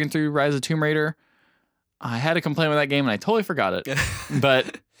continue checking through Rise of Tomb Raider. I had a complaint with that game and I totally forgot it,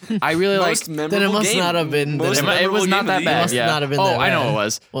 but I really liked. Then it must not have been. It was not that bad. Yeah. Not have been I know it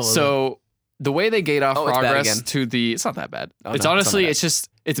was. So the way they gate off progress to the, it's not that bad. It's honestly,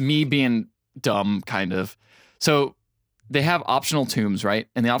 it's me being dumb, kind of. So they have optional tombs, right?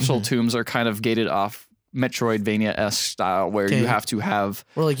 And the optional tombs are kind of gated off Metroidvania-esque style, where you have to have.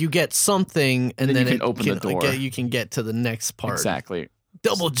 Or like you get something, and then you can open the door. You can get to the next part. Exactly.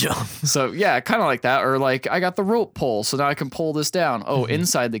 Double jump. So yeah, kind of like that. Or like I got the rope pull, so now I can pull this down. Oh,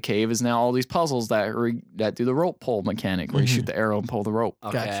 inside the cave is now all these puzzles that do the rope pull mechanic, where you shoot the arrow and pull the rope.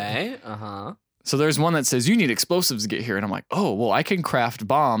 Okay. Gotcha. So there's one that says you need explosives to get here, and I'm like, oh well, I can craft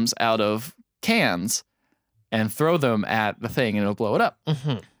bombs out of cans and throw them at the thing, and it'll blow it up.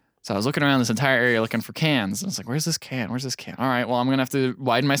 So I was looking around this entire area looking for cans. And I was like, where's this can? Where's this can? All right, well, I'm going to have to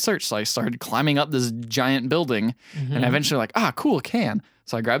widen my search. So I started climbing up this giant building and I eventually like, cool, a can.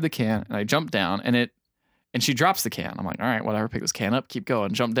 So I grabbed the can and I jumped down and she drops the can. I'm like, all right, whatever, pick this can up, keep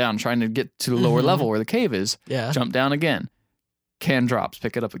going, jump down, trying to get to the lower level where the cave is. Yeah. Jump down again. Can drops,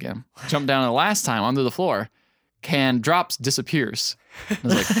 pick it up again. Jump down the last time onto the floor. Can drops, disappears. I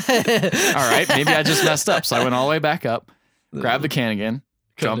was like, all right, maybe I just messed up. So I went all the way back up, grabbed the can again.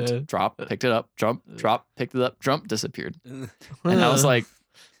 Jumped, dropped, picked it up, jumped, dropped, picked it up, jumped, disappeared. And I was like,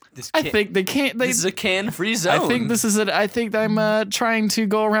 I think they can't. This is a can-free zone. I think this is it. I think I'm trying to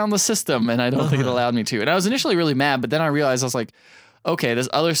go around the system, and I don't think it allowed me to. And I was initially really mad, but then I realized I was like, okay, this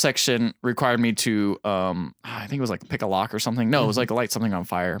other section required me to, I think it was like pick a lock or something. No, it was like light something on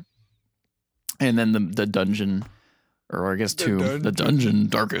fire. And then the dungeon, or I guess the dungeon,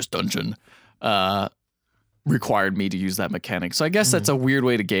 darkest dungeon, required me to use that mechanic. So I guess that's a weird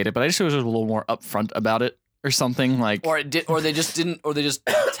way to gate it, but I just was a little more upfront about it. or something like. Or it did, or they just didn't, or they just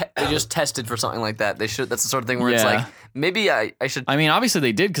tested for something like that. They should. That's the sort of thing where it's like maybe I should. I mean, obviously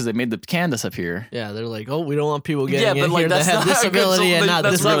they did because they made the can disappear. Yeah, they're like, oh, we don't want people getting but in like here that that's have not this a good ability and not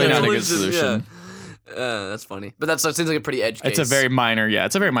that's this really ability. not a good solution. That's funny, but that seems like a pretty edge case. It's a very minor,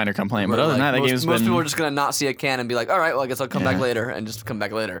 complaint. But other than that, the game's most been. people are just gonna not see a can and be like, all right, well, I guess I'll come back later and just come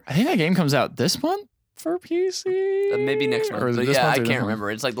back later. I think that game comes out this month for PC. Maybe next month. But this yeah, month I or can't remember.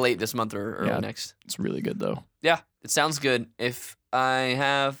 It's like late this month or early next. It's really good though. Yeah, it sounds good. If I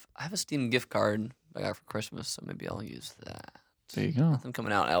have a Steam gift card I got for Christmas, so maybe I'll use that. There you go. Nothing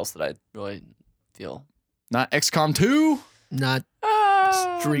coming out else that I really feel. Not XCOM 2. Not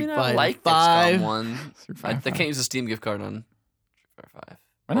Street I Fighter like 5. XCOM 1. Street I Fighter can't use a Steam gift card on Street Fighter 5.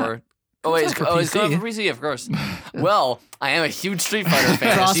 Why not? It's coming for PC, of course. Well, I am a huge Street Fighter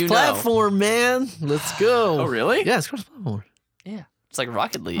fan, as you know. Cross-platform, man. Let's go. Oh, really? Yeah, it's cross-platform. Yeah, it's like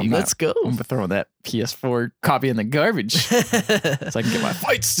Rocket League. Let's go. I'm gonna throw that PS4 copy in the garbage so I can get my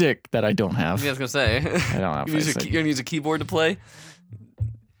fight stick that I don't have. I was gonna say. I don't have. You're gonna use a keyboard to play.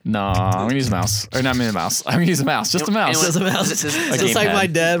 No, I'm gonna use a mouse. Or not a mouse. I'm gonna use a mouse. Just a mouse. Just a mouse. Just like my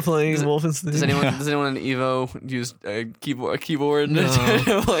dad playing Wolfenstein. Does anyone in Evo use a keyboard No.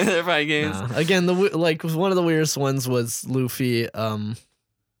 to play their fight games? No. Again, one of the weirdest ones was Luffy,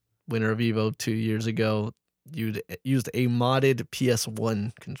 winner of Evo 2 years ago, used a modded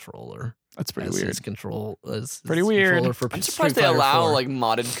PS1 controller. That's pretty as weird. his controller for I'm surprised Street they Fighter allow 4. like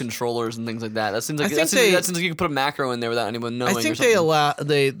modded controllers and things like that. That seems like that seems like you could put a macro in there without anyone knowing. I think they allow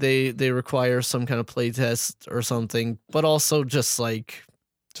they require some kind of playtest or something, but also just like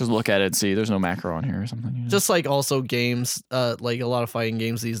look at it and see. There's no macro on here or something. You know? just like also games, like a lot of fighting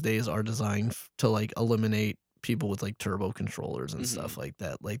games these days are designed to like eliminate people with like turbo controllers and stuff like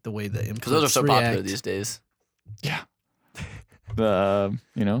that, like the way the inputs because those are so react. popular these days. Yeah. The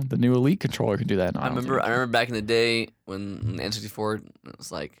new Elite controller can do that. I remember back in the day when the N64, it was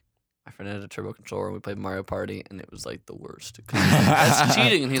like my friend had a turbo controller and we played Mario Party and it was like the worst. That's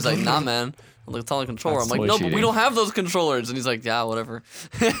cheating, and he's like, nah, man. I'm like, it's on a controller. That's I'm like, totally no, but we cheating. don't have those controllers. And he's like, yeah, whatever.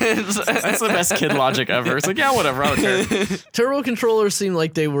 That's the best kid logic ever. It's like, yeah, whatever. I don't care. Turbo controllers seem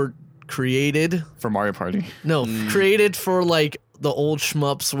like they were created. For Mario Party. No, created for like the old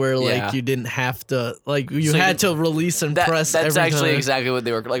shmups where like you didn't have to you had to release and press. That's every actually time. exactly what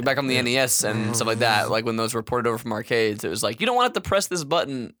they were like back on the NES and stuff like that. Like when those were ported over from arcades, it was like you don't want to press this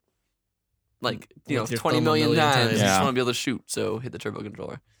button like With your 20 thumb a million million times. times. You just Yeah. want to be able to shoot. So hit the turbo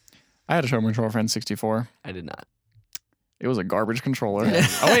controller. I had a turbo controller for N64. I did not. It was a garbage controller.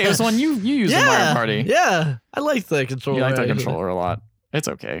 Oh wait, it was the one you used in Yeah, Mario Party. yeah. I like that controller. You like that actually. controller a lot. It's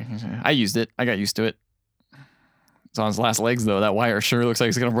okay. I used it. I got used to it. It's on its last legs though. That wire sure looks like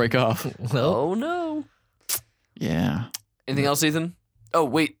it's gonna break off. Well, Oh no. Yeah. Anything else, Ethan? Oh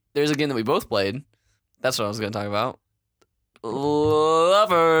wait, there's a game that we both played. That's what I was going to talk about.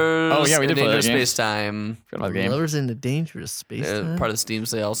 Lovers. Oh, yeah, we did play that Dangerous game. Space Time. Forgot about the game. Lovers in the Dangerous Space Time. Part of the Steam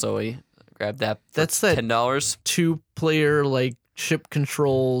sale, so we grabbed that. For That's that $10. 2-player like ship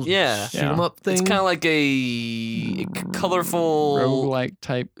control Yeah. shoot 'em up thing. It's kind of like a colorful roguelike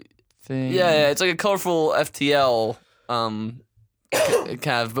type thing. Yeah, it's like a colorful FTL, kind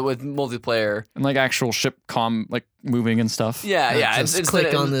of, but with multiplayer. And like actual ship like moving and stuff. Yeah. Just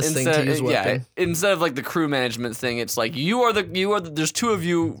click on this thing to use weapon. Instead of like the crew management thing, it's like there's two of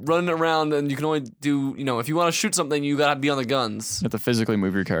you running around, and you can only do if you want to shoot something, you gotta be on the guns. You have to physically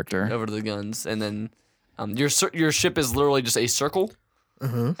move your character. Over to the guns, and then your ship is literally just a circle.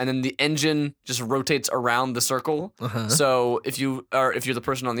 Uh-huh. And then the engine just rotates around the circle. Uh-huh. So if you're the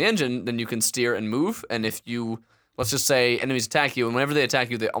person on the engine, then you can steer and move. And if let's just say enemies attack you, and whenever they attack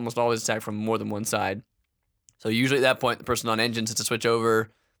you, they almost always attack from more than one side. So usually at that point, the person on engine has to switch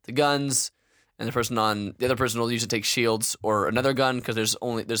over the guns, and the other person will usually take shields or another gun because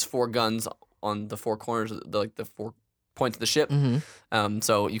there's 4 guns on the 4 corners of the 4 points of the ship. Mm-hmm.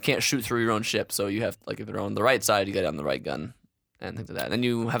 So you can't shoot through your own ship. So you have if they're on the right side, you get on the right gun. And things like that. And then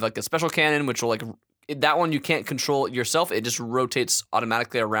you have like a special cannon, which will that one you can't control yourself. It just rotates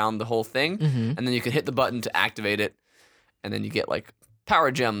automatically around the whole thing. Mm-hmm. And then you can hit the button to activate it. And then you get like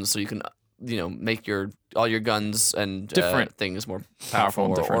power gems, so you can make all your guns and Different. things more powerful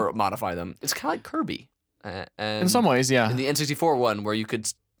and different. or modify them. It's kind of like Kirby. And In some ways, yeah. in the N64 one, where you could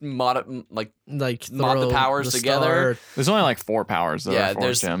mod Like the powers together. There's only like 4 powers though. Yeah,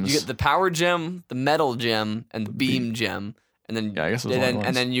 4 gems. you get the power gem, the metal gem, and the beam gem. And then, Yeah, I guess it was one of the ones.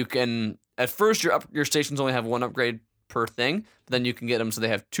 and then you can at first your stations only have 1 upgrade per thing. But then you can get them so they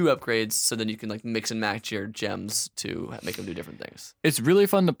have 2 upgrades. So then you can like mix and match your gems to make them do different things. It's really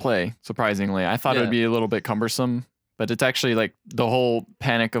fun to play, surprisingly. I thought it Yeah. would be a little bit cumbersome, but it's actually like the whole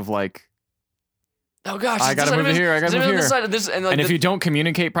panic of like Oh gosh, I gotta move it here. I gotta move here. And if you don't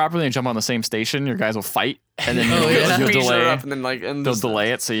communicate properly and jump on the same station, your guys will fight, and then you'll delay. delay. And then they'll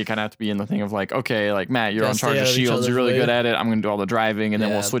delay it, so you kind of have to be in the thing of like, okay, like Matt, you're Gotta on charge stay of out of each shields. You're really other's good way. at it. I'm gonna do all the driving, and then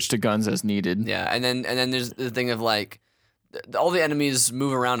Yeah. we'll switch to guns as needed. Yeah, and then there's the thing of like all the enemies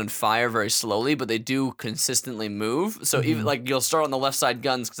move around and fire very slowly, but they do consistently move. So even like you'll start on the left side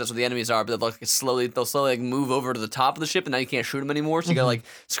guns because that's where the enemies are, but they'll slowly like move over to the top of the ship, and now you can't shoot them anymore. So you gotta like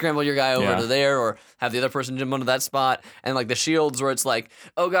scramble your guy over to there, or have the other person jump onto that spot. And like the shields, where it's like,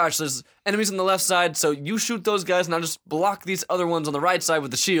 oh gosh, there's enemies on the left side, so you shoot those guys, and I'll just block these other ones on the right side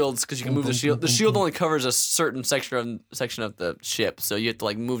with the shields because you can move the shield. The shield only covers a certain section of the ship, so you have to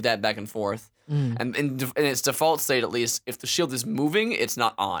like move that back and forth. And in its default state, at least, if the shield is moving, it's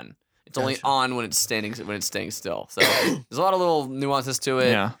not on. It's only on when it's staying still. So there's a lot of little nuances to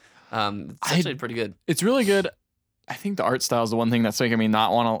it. Yeah, it's actually pretty good. it's really good. I think the art style is the one thing that's making me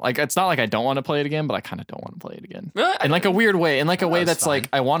not want to like. It's not like I don't want to play it again, but I kind of don't want to play it again. In like a weird way. In like a way that's fine. like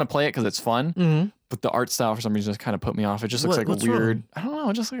I want to play it because it's fun. Mm-hmm. But the art style for some reason just kind of put me off. It just looks like What's a weird. wrong? I don't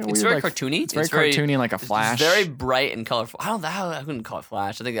know. Just like a It's weird. very cartoony. It's very cartoony and like a flash. It's very bright and colorful. I wouldn't call it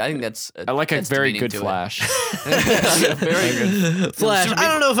Flash. I think that's. I like a that's very demeaning good to it. flash. Very good. Flash. Super I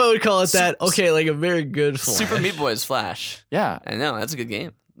don't know if I would call it that. Okay, like a very good Flash. Super Meat Boy is Flash. Yeah. I know that's a good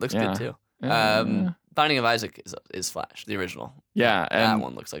game. Looks Yeah. good too. Yeah. Binding of Isaac is Flash, the original. Yeah, That and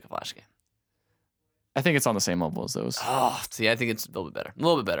one looks like a Flash game. I think it's on the same level as those. Oh, see, I think it's a little bit better. A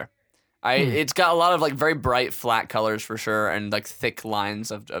little bit better. It's got a lot of like very bright flat colors for sure, and like thick lines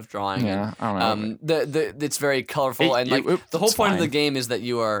of drawing. Yeah, I don't know. It's very colorful, and like the whole it's point of the fine. game is that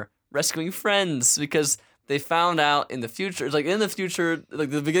you are rescuing friends because they found out in the future, like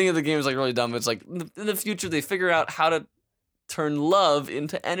the beginning of the game is like really dumb. It's like in the future they figure out how to turn love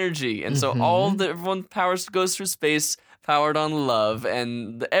into energy, and so everyone powers goes through space powered on love,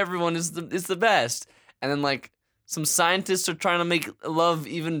 and everyone is the best. And then like some scientists are trying to make love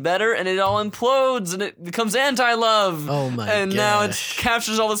even better, and it all implodes, and it becomes anti-love. Oh my And now it gosh.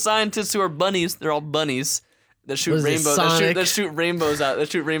 captures all the scientists who are bunnies. They're all bunnies that shoot What is this, rainbows. Sonic? That shoot rainbows out. That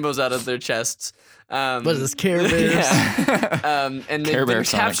shoot rainbows out of their chests. What is this, Care Bears? Yeah. And Care they've been Bear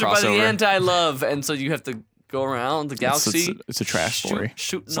Sonic captured by the crossover. anti-love, and so you have to go around the galaxy. It's a trash story.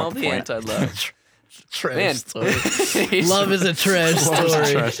 Shooting It's not all the the point. anti-love. Trash Man, story. Love is a trash It's a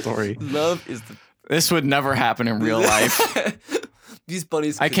story. trash story. Love is the. This would never happen in real life. These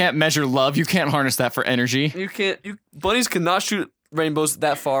bunnies. I can't measure love. You can't harness that for energy. You can't. Bunnies cannot shoot rainbows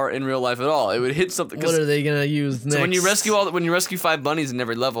that far in real life at all. It would hit something. What are they gonna use next? So when you rescue 5 bunnies in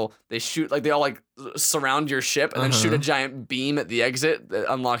every level, they shoot like they all like surround your ship and then shoot a giant beam at the exit that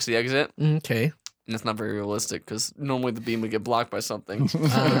unlocks the exit. Okay. And that's not very realistic because normally the beam would get blocked by something.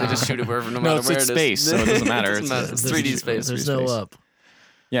 But they just shoot it wherever, no matter it's where like it is. space, so it doesn't matter. It's It's 3D space. There's no up.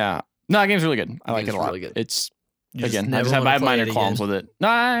 Yeah. No, that game's really good. I like it game's a lot. really good. It's You just again, I never just have wanna play minor it qualms again. with it.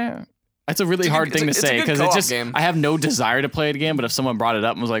 No, it's a really hard thing to it's a say good because co-op it just game. I have no desire to play it again. But if someone brought it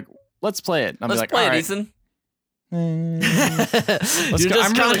up and was like, "Let's play it," I'd be Let's like, play "All it, right." Ethan. You're go. just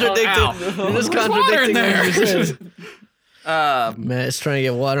I'm really- contradicting. Ow. You're just There's water in contradicting what you there. said. Matt's trying to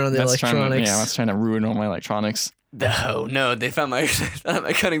get water on the That's trying to, electronics. that's trying to ruin all my electronics. No, they found my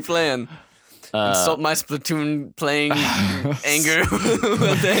cunning plan. Insult my Splatoon playing anger.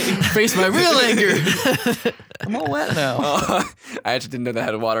 Face my real anger. I'm all wet now. I actually didn't know that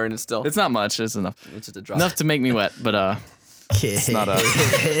had water in it still. It's not much. It's enough. It's just a drop. Enough to make me wet, but it's not a.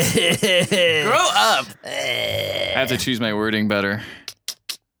 Grow up. I have to choose my wording better.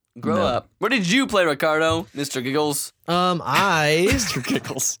 Grow up. Where did you play, Ricardo? Mr. Giggles. I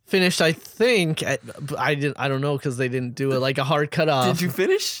Giggles. finished. I think I don't know because they didn't do it like a hard cutoff. Did you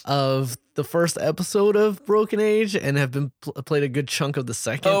finish? Of the first episode of Broken Age and have been played a good chunk of the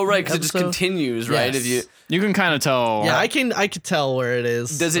second. Oh, right, because it just episode. continues, right? Yes. If You can kind of tell. Yeah, I could tell where it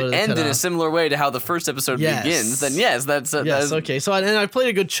is. does it where the end in a cutoff. similar way to how the first episode Yes. begins? Then yes, that's Yes. Okay. So I played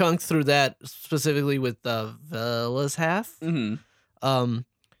a good chunk through that specifically with Vella's half. Mm-hmm.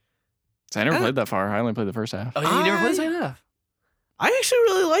 So I never played that far. I only played the first half. Oh, you never played the second half. I actually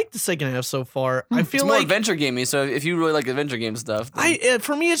really like the second half so far. I feel It's more like adventure gamey. So if you really like adventure game stuff, then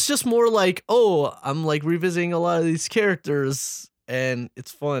for me it's just more like, oh, I'm like revisiting a lot of these characters and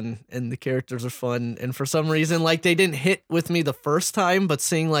it's fun and the characters are fun, and for some reason like they didn't hit with me the first time, but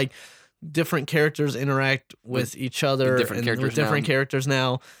seeing like different characters interact with each other different and with characters different now. characters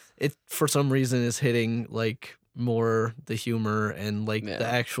now, it for some reason is hitting like more the humor and like the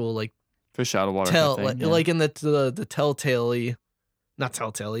actual like Fish out of water. type thing, yeah. like in the telltale-y, not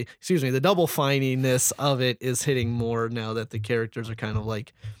telltale-y, excuse me, the double fininess of it is hitting more now that the characters are kind of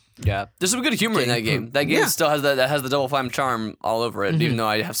like Yeah, there's some good humor in that game. That game still has that has the Double Fine charm all over it, even though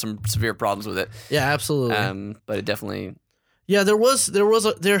I have some severe problems with it. Yeah, absolutely. But it definitely. Yeah,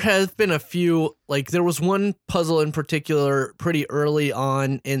 there has been a few, like there was one puzzle in particular pretty early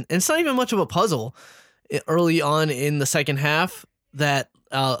on, and it's not even much of a puzzle. Early on in the second half, that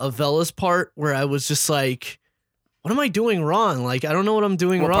of Vela's part, where I was just like, what am I doing wrong? Like, I don't know what I'm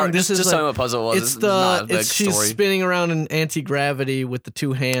doing wrong. This is just like, what puzzle was. It's she's spinning around in anti-gravity with the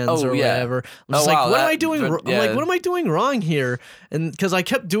two hands whatever. I'm just like, what am I doing? I'm like, what am I doing wrong here? And because I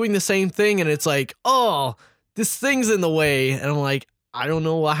kept doing the same thing, and it's like, oh, this thing's in the way, and I'm like, I don't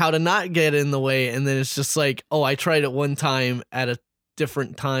know how to not get in the way. And then it's just like, oh, I tried it one time at a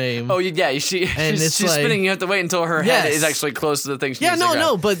different time. Oh yeah, she's like, spinning. You have to wait until her head is actually close to the thing.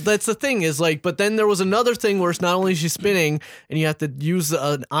 No, but that's the thing is like. But then there was another thing where it's not only she's spinning and you have to use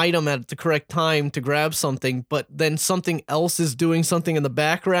an item at the correct time to grab something, but then something else is doing something in the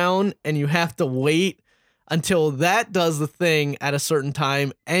background, and you have to wait until that does the thing at a certain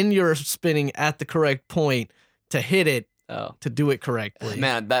time, and you're spinning at the correct point to hit it to do it correctly.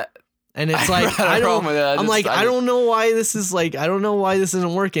 Man, that. And it's like, I don't know why this is like, I don't know why this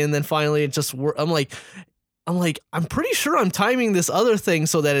isn't working. And then finally it just I'm like, I'm pretty sure I'm timing this other thing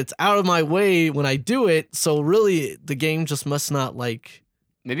so that it's out of my way when I do it. So really the game just must not like,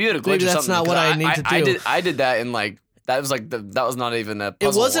 maybe you had a glitch or something. That's not what I need to do. I did that in like, that was like that was not even a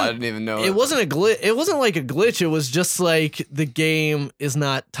puzzle. I didn't even know. It wasn't a glitch. It wasn't like a glitch. It was just like the game is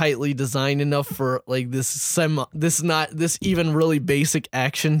not tightly designed enough for like this even really basic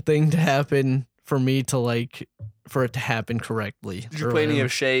action thing to happen for me to like for it to happen correctly. Did you play any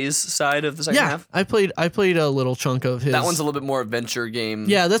of Shay's side of the second half? I played a little chunk of his. That one's a little bit more adventure game.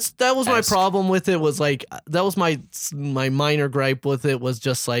 Yeah, that was my problem with it. Was like that was my minor gripe with it was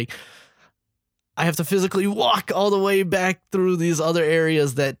just like, I have to physically walk all the way back through these other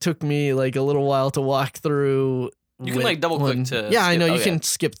areas that took me like a little while to walk through. You can like double click to. Yeah, I know you can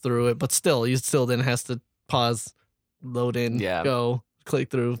skip through it, but you still then has to pause, load in, go, click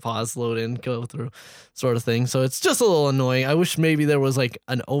through, pause, load in, go through, sort of thing. So it's just a little annoying. I wish maybe there was like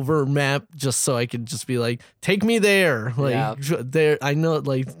an over map just so I could just be like, take me there, like there. I know,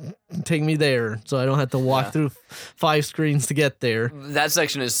 like, take me there, so I don't have to walk through 5 screens to get there. That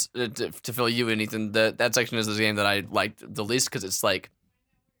section is to fill you in, Ethan. That section is the game that I liked the least because it's like,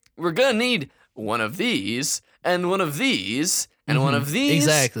 we're gonna need one of these and one of these and one of these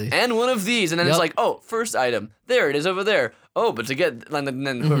and one of these, and then it's like, oh, first item, there it is over there. Oh, but to get, and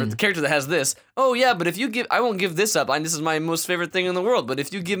then whoever the character that has this, oh yeah, but if you give, I won't give this up. This is my most favorite thing in the world. But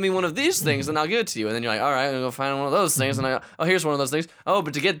if you give me one of these things, then I'll give it to you. And then you're like, all right, I'm gonna go find one of those things. And here's one of those things. Oh,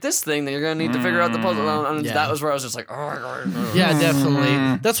 but to get this thing, then you're gonna need to figure out the puzzle. And that was where I was just like, yeah,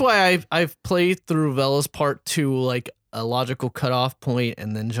 definitely. That's why I've played through Vela's part to like a logical cutoff point,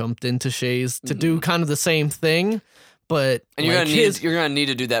 and then jumped into Shay's to do kind of the same thing. But and you're gonna need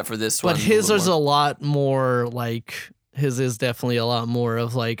to do that for this one. But his is a lot more like. His is definitely a lot more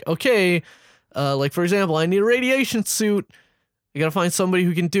of like, okay, like for example, I need a radiation suit. I gotta find somebody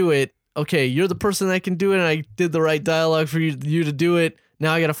who can do it. Okay, you're the person that can do it, and I did the right dialogue for you to do it.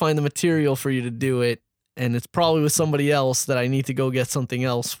 Now I gotta find the material for you to do it, and it's probably with somebody else that I need to go get something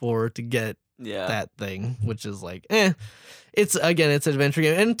else for to get that thing, which is like, It's an adventure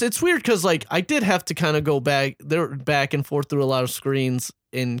game, and it's weird because like I did have to kind of go back and forth through a lot of screens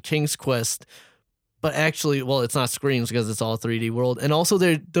in King's Quest. But actually, well, it's not screens because it's all 3D world. And also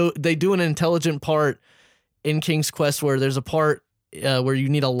they do an intelligent part in King's Quest where there's a part where you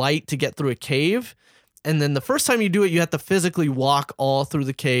need a light to get through a cave. And then the first time you do it, you have to physically walk all through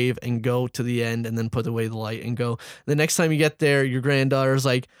the cave and go to the end and then put away the light and go. The next time you get there, your granddaughter's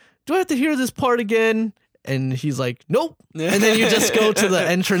like, do I have to hear this part again? And he's like, nope. And then you just go to the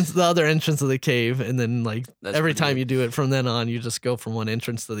other entrance of the cave, and then like every time you do it from then on, you just go from one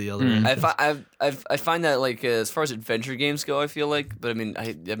entrance to the other. I find that like as far as adventure games go, I feel like, but I mean,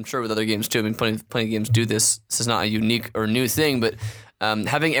 I'm sure with other games too. I mean, plenty of games do this. This is not a unique or new thing, but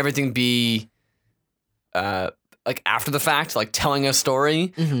having everything be like after the fact, like telling a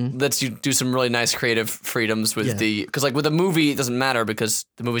story, lets you do some really nice creative freedoms with because like with a movie, it doesn't matter because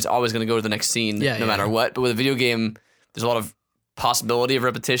the movie's always going to go to the next scene no matter what. But with a video game, there's a lot of possibility of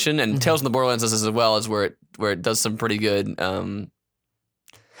repetition, and Tales from the Borderlands does this as well, is where it does some pretty good.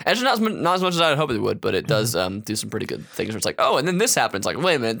 Actually, not as much as I would hope it would, but it does do some pretty good things where it's like, oh, and then this happens. Like,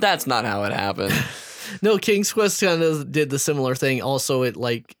 wait a minute, that's not how it happened. No, King's Quest kind of did the similar thing. Also, it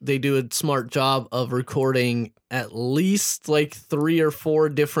like they do a smart job of recording at least like 3 or 4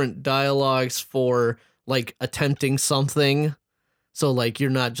 different dialogues for like attempting something. So like you're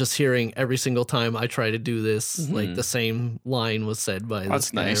not just hearing every single time I try to do this, like the same line was said by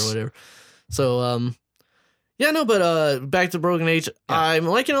this guy or whatever. So yeah, no, but back to Broken Age, I'm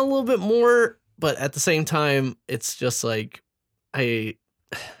liking it a little bit more, but at the same time, it's just like they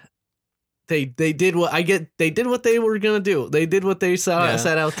did what they were gonna do. They did what they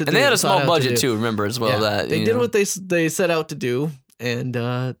set out to do. And they had a small budget too, remember, as well. That they did what they set out to do,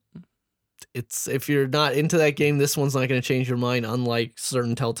 and it's if you're not into that game, this one's not going to change your mind, unlike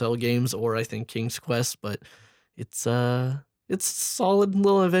certain Telltale games or I think King's Quest. But it's a solid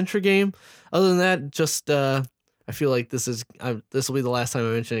little adventure game. Other than that, just I feel like this will be the last time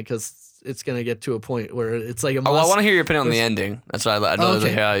I mention it because it's gonna get to a point where it's like a. I want to hear your opinion on the ending. That's what I know.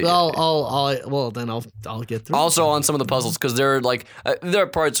 Okay. I'll get through. Also on some of the puzzles because there are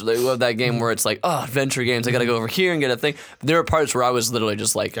parts of that game where it's like, oh, adventure games. I gotta go over here and get a thing. There are parts where I was literally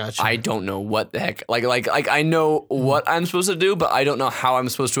just like, I don't know what the heck. Like I know what I'm supposed to do, but I don't know how I'm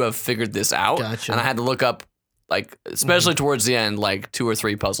supposed to have figured this out. Gotcha. And I had to look up. Like, especially towards the end, like 2 or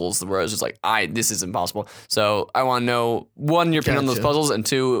 3 puzzles where I was just like, this is impossible. So I want to know, 1, your opinion on those puzzles, and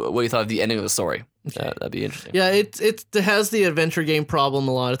 2, what you thought of the ending of the story. Okay. That'd be interesting. Yeah, it has the adventure game problem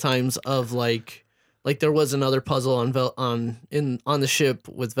a lot of times of like there was another puzzle on the ship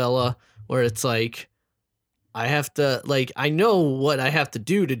with Vela where it's like, I have to, like, I know what I have to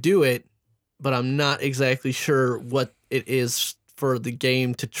do it, but I'm not exactly sure what it is for the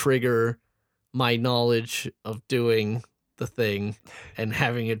game to trigger my knowledge of doing the thing and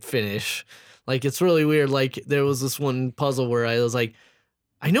having it finish. Like, it's really weird. Like, there was this one puzzle where I was like,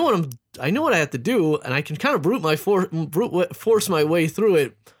 I know what I have to do, and I can kind of force my way through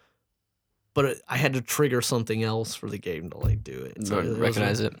it, but I had to trigger something else for the game to like do it. So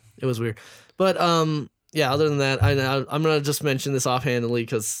recognize it. It was weird. But yeah, other than that, I'm gonna just mention this offhandedly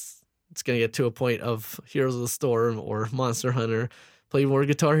because it's gonna get to a point of Heroes of the Storm or Monster Hunter. Play more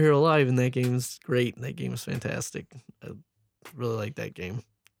Guitar Hero Live, and that game is great. That game is fantastic. I really like that game.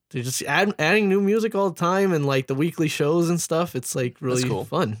 They're just adding new music all the time, and like the weekly shows and stuff. It's like really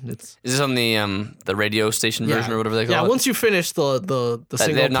fun. Is this on the radio station version or whatever they call it? Yeah, once you finish the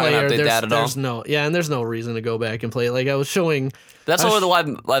single player, there's no reason to go back and play it. Like I was showing. That's all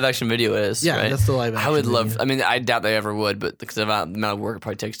the live action video is. Yeah, right? That's the live action. I would love. I mean, I doubt they ever would, but because of the amount of work it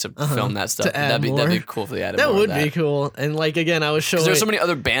probably takes to film that stuff, that'd be cool if they added. That would be cool. And like again, I was showing. There's so many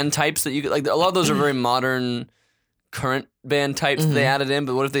other band types that you could like. A lot of those are very modern. Current band types that they added in,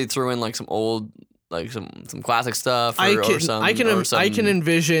 but what if they threw in like some old, like some classic stuff? I can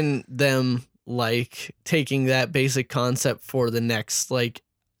envision them like taking that basic concept for the next like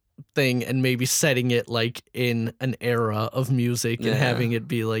thing and maybe setting it like in an era of music and having it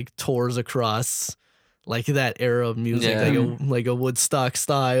be like tours across like that era of music, like a Woodstock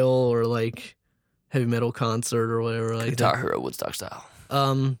style or like heavy metal concert or whatever. Like Guitar Hero Woodstock style.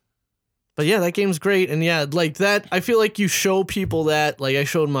 But yeah, that game's great. And yeah, like that, I feel like you show people that, like I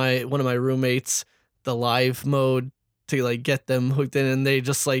showed one of my roommates the live mode to like get them hooked in, and they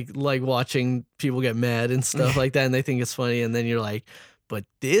just like watching people get mad and stuff like that. And they think it's funny. And then you're like, but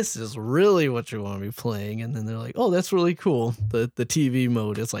this is really what you want to be playing. And then they're like, oh, that's really cool. The TV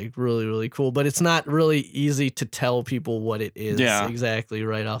mode is like really, really cool, but it's not really easy to tell people what it is exactly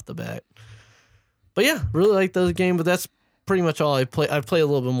right off the bat. But yeah, really like the game, but that's pretty much all I play. I play a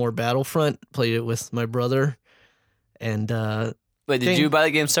little bit more Battlefront. Played it with my brother, and wait, did you buy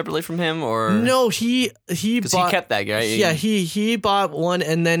the game separately from him or no? He kept that guy. Yeah, he bought one,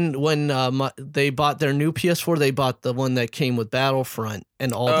 and then when they bought their new PS4, they bought the one that came with Battlefront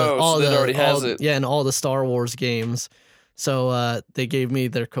and all the Star Wars games. So they gave me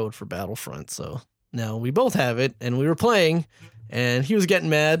their code for Battlefront. So now we both have it, and we were playing. And he was getting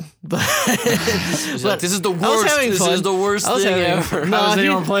mad, but this is the worst. This is the worst thing ever. No, how does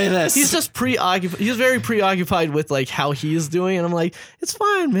anyone play this? He's just preoccupied. He's very preoccupied with like how he's doing, and I'm like, it's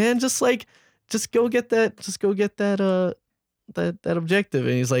fine, man. Just go get that. Just go get that. That objective.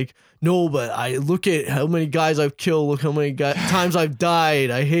 And he's like, no, but I look at how many guys I've killed. Look how many times I've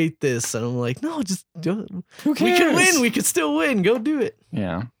died. I hate this. And I'm like, no, just do it. Who cares? We can win. We could still win. Go do it.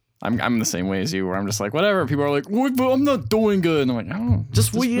 Yeah. I'm the same way as you, where I'm just like, whatever. People are like, what, but I'm not doing good. And I'm like, oh,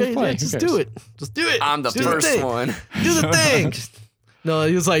 just do it. Just do it. I'm the first one. Do the thing. No,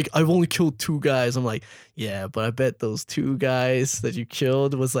 he was like, I've only killed 2 guys. I'm like, yeah, but I bet those 2 guys that you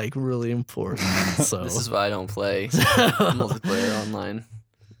killed was like really important. So this is why I don't play multiplayer online.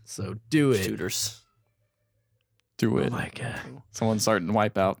 So do it. Shooters. Do it. Oh my god. Someone's starting to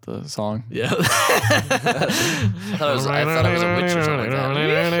wipe out the song. Yeah. I thought it was a witch or something like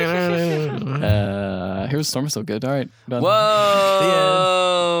that. Here's Storm still good. All right. Done.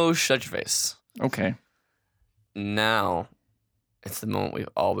 Whoa! Shut your face. Okay. Now, It's the moment we've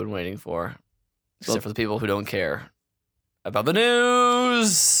all been waiting for, except for the people who don't care about the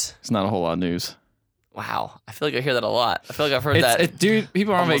news. It's not a whole lot of news. Wow, I feel like I hear that a lot. I feel like I've heard that. Dude,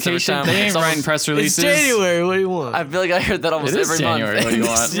 people are on almost every vacation. time. They ain't It's writing almost- press releases. It's January. What do you want? I feel like I heard that almost It is every January. month. What do you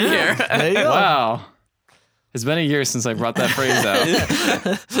this want? year. There you go. Wow. It's been a year since I brought that phrase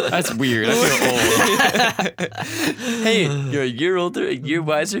out. That's weird. I feel old. Hey, you're a year older, a year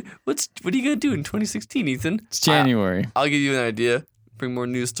wiser. What are you gonna do in 2016, Ethan? It's January. I'll give you an idea. Bring more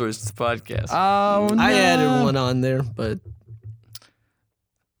news stories to the podcast. Oh, no. I added one on there, but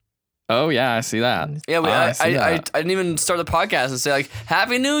Oh, yeah, I see that. Yeah, I I didn't even start the podcast and say like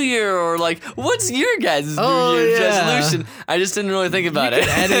Happy New Year or like what's your guys' Oh, New Year's yeah. resolution. I just didn't really think about it.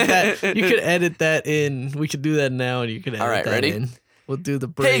 You could edit that in. We could do that now, and you could edit All right, that ready? in. We'll do the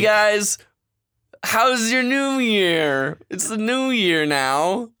break. Hey guys, how's your New Year? It's the New Year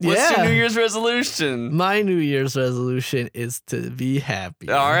now. What's Yeah. your New Year's resolution? My New Year's resolution is to be happy.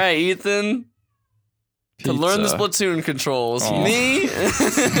 All right, Ethan. To learn the Pizza. Splatoon controls. Oh. Me?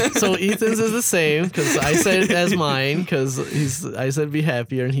 So Ethan's is the same because I said it as mine because I said be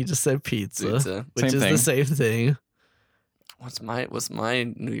happier and he just said pizza, Pizza. which Same is thing. the same thing. What's my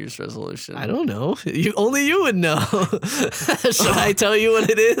New Year's resolution? I don't know. Only you would know. Should I tell you what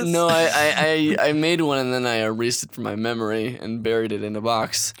it is? No, I made one and then I erased it from my memory and buried it in a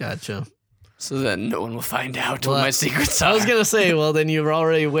box Gotcha. so that no one will find out Well, what my secrets are. I was gonna say, well, then you're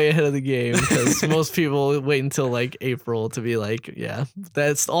already way ahead of the game because most people wait until like April to be like, yeah,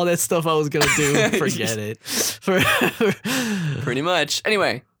 that's all that stuff I was gonna do. Forget it. Pretty much.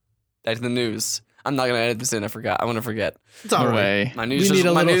 Anyway, back to the news. I'm not gonna edit this in. I forgot. I'm gonna forget. It's all No right. way. My We news need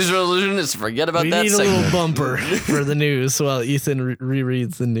a little- news resolution is to forget about We that need a segment. little bumper for the news while Ethan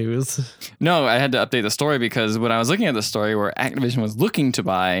rereads the news. No, I had to update the story because when I was looking at the story where Activision was looking to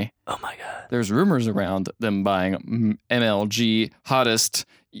buy, Oh my god. there's rumors around them buying MLG, hottest,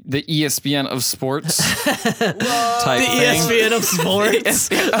 the ESPN of sports type The thing. ESPN of sports.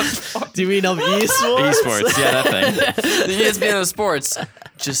 Do you mean of esports? Esports, yeah, that thing. The ESPN of sports,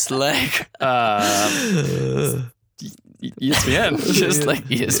 just like ESPN. just like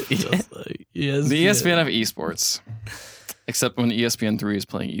ESPN. Just like ESPN. The ESPN of esports. Except when ESPN 3 is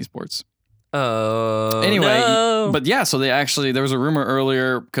playing esports. Oh. Anyway, no. but yeah, so there was a rumor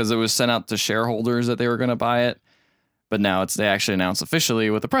earlier because it was sent out to shareholders that they were going to buy it. But now they actually announced officially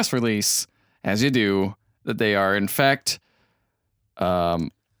with a press release, as you do, that they are in fact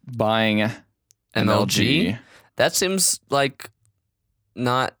buying MLG. That seems like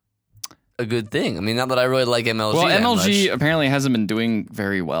not a good thing. I mean, not that I really like MLG. Well, that MLG much. apparently hasn't been doing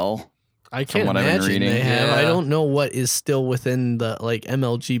very well. I can't what I've been imagine reading. they have. Yeah. I don't know what is still within the like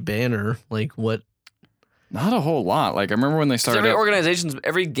MLG banner. Like what? Not a whole lot. Like I remember when they 'Cause started. every organization's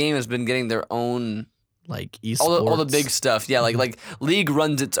every game has been getting their own Like esports. all the big stuff. Yeah, like League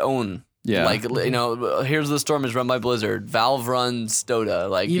runs its own. Yeah. Like Here's the Storm is run by Blizzard. Valve runs Dota.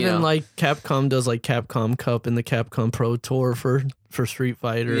 Like Even like Capcom does like Capcom Cup and the Capcom Pro Tour for Street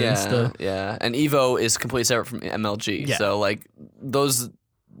Fighter and stuff. Yeah, and Evo is completely separate from MLG. Yeah. So like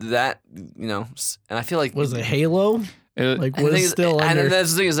and I feel like Was it Halo? Like I was think still and under?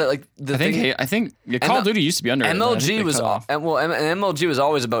 that's the thing is that like the thing. I think Call of Duty used to be under it, and I think MLG they was cut off. and MLG was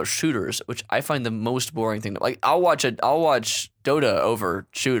always about shooters, which I find the most boring thing. Like I'll watch Dota over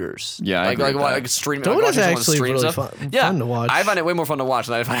shooters. Yeah, I like agree with that. like stream. Dota's watching someone actually stream really stuff. fun, Yeah, fun to watch. I find it way more fun to watch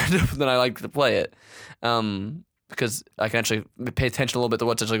than I like to play it. Because I can actually pay attention a little bit to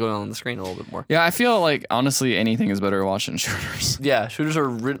what's actually going on the screen a little bit more. Yeah, I feel like honestly anything is better watching shooters. Yeah, shooters are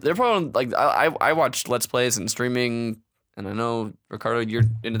they're probably like I watch Let's Plays and streaming, and I know Ricardo, you're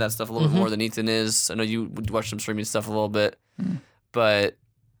into that stuff a little bit more than Ethan is. I know you would watch some streaming stuff a little bit, but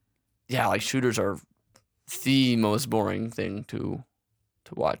yeah, like shooters are the most boring thing to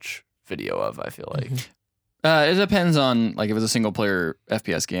watch video of. I feel like It depends on like if it's a single player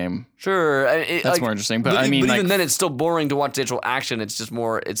FPS game. sure That's more interesting. But I mean, like, even then, it's still boring to watch the actual action. It's just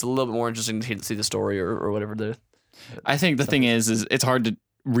more. It's a little bit more interesting to see the story or whatever the. I think the thing is it's hard to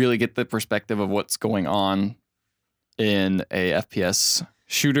really get the perspective of what's going on in a FPS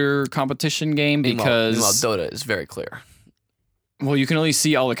shooter competition game because Meanwhile, Dota is very clear. well, you can only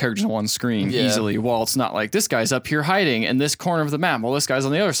see all the characters on one screen Yeah. easily. While it's not like this guy's up here hiding in this corner of the map, while this guy's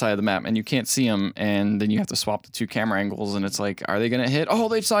on the other side of the map, and you can't see him. And then you have to swap the two camera angles, and it's like, are they gonna hit? Oh,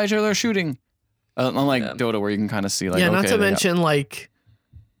 they saw each other shooting. Unlike Yeah. Dota, where you can kind of see like, yeah, okay, not to they got- mention like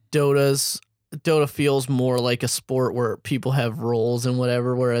Dota feels more like a sport where people have roles and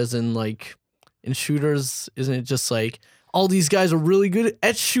whatever, whereas in shooters, isn't it just like, all these guys are really good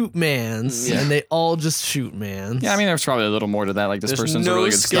at shoot mans, Yeah. and they all just shoot mans. Yeah, I mean, there's probably a little more to that. Like, this There's person's no a really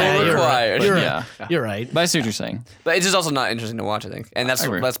good skill sniper. required. You're right. Yeah. You're right. But I see what you're saying. But it's just also not interesting to watch, I think. And I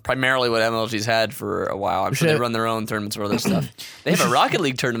agree. that's primarily what MLG's had for a while. I'm sure they run their own tournaments for other stuff. They have a Rocket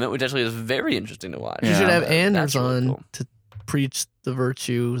League tournament, which actually is very interesting to watch. You Yeah, should have That's Anders really on cool. to preach the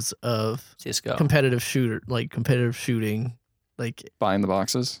virtues of CSGO. competitive shooting. Like, Buying the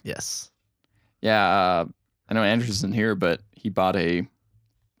boxes. yes. Yeah, I know Andrews isn't here, but he bought he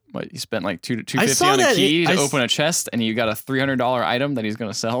spent like $250 saw on a that. key I to s- open a chest, and he got a $300 item that he's going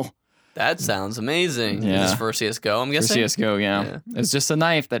to sell That sounds amazing. Yeah. This is for CSGO, I'm for guessing. CSGO, yeah. Yeah. It's just a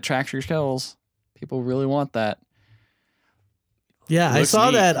knife that tracks your kills. People really want that. Yeah, I Looks saw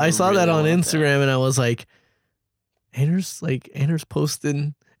neat. that. I saw that Really on want Instagram, and I was like, Anders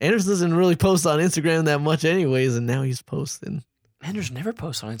posting. Anders doesn't really post on Instagram that much, anyways, and now he's posting. Anders never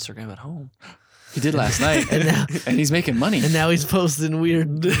posts on Instagram at home. He did last night, And now- and he's making money. And now he's posting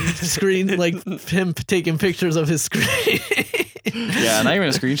weird screen, like him taking pictures of his screen. Yeah, not even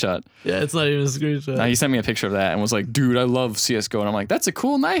a screenshot. Yeah, it's not even a screenshot. He sent me a picture of that and was like, dude, I love CSGO. And I'm like, that's a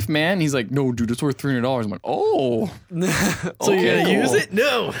cool knife, man. He's like, no, dude, it's worth $300. I'm like, oh, So you're okay. gonna use it?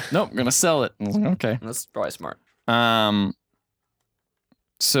 No. nope, I'm going to sell it. I was like, okay. That's probably smart.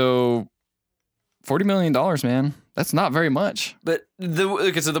 So $40 million, man. That's not very much. But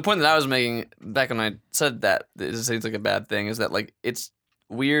so the point that I was making back when I said that it seems like a bad thing is that like it's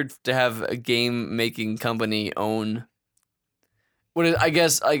weird to have a game making company own what is, I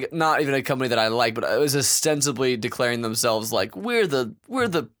guess like not even a company that I like, but it was ostensibly declaring themselves like we're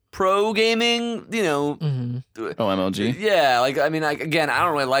the pro gaming, you know. Mm-hmm. Oh, MLG. Yeah, like I mean, again, I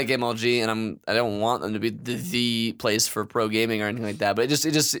don't really like MLG, and I don't want them to be the place for pro gaming or anything like that. But it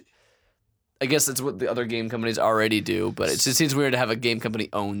just, I guess it's what the other game companies already do. But it just seems weird to have a game company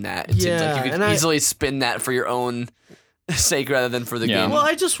own that. It seems Yeah, like you and could easily spin that for your own sake rather than for the Yeah. game. Well,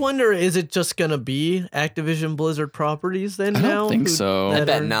 I just wonder, is it just gonna be Activision Blizzard properties then I now? don't think so. I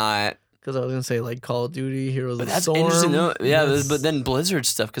bet not. Because I was gonna say like Call of Duty, Heroes But of the that's Storm. interesting. Though. Yeah, That's- but then Blizzard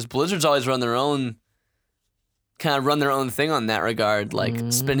stuff because Blizzard's always run their own. Kind of run their own thing on that regard. Like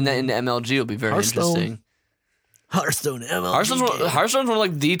spinning that into MLG will be very Hearthstone. interesting. Hearthstone MLG. Hearthstone's one of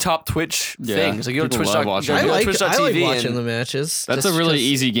like the top Twitch Yeah, things. Like you go to people Twitch. love watching You I go to like Twitch.tv watching and the matches. That's a just really 'cause-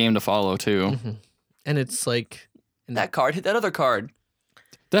 easy game to follow, too. Mhm. And it's like that card hit that other card.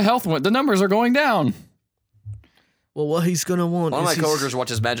 The numbers are going down. well, what he's gonna want. One of is my he's- coworkers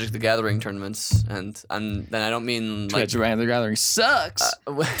watches Magic the Gathering tournaments, and then I don't mean like, Twitch the Gathering sucks.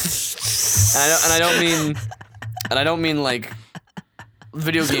 and I don't mean like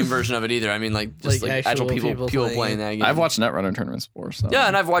video game version of it either. I mean like just Like like actual actual people people playing playing that game. I've watched Netrunner tournaments before. So. yeah,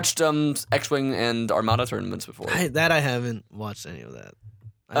 and I've watched X-wing and Armada tournaments before. I haven't watched any of that.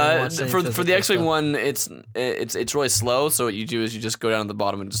 I haven't watched any For the physical X-wing stuff. one, it's really slow. So what you do is you just go down to the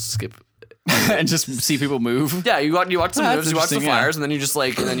bottom and just skip. and just see people move. Yeah, you watch some Ah, moves, that's you watch the interesting, yeah. fires, and then you just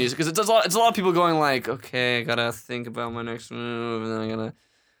like, and then you because it's a lot of people going like, okay, I gotta think about my next move, and then I'm gonna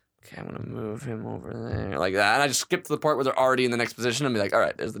move him over there like that, and I just skip to the part where they're already in the next position and be like, all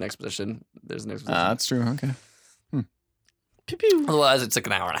right, there's the next position, That's true. Okay. Pew, pew. Otherwise, it's like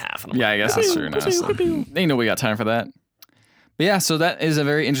an hour and a half. And I'm Yeah, I guess that's true. Now, so they know we got time for that. But yeah, so that is a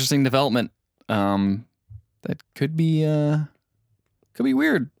very interesting development. That could be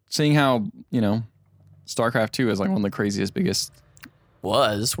weird. Seeing how StarCraft 2 is like one of the craziest, biggest.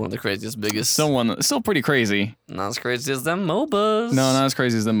 was one of the craziest, biggest. Still pretty crazy. Not as crazy as them MOBAs. No, not as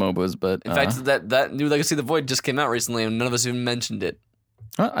crazy as the MOBAs, but In fact, that new Legacy of the Void just came out recently, and none of us even mentioned it.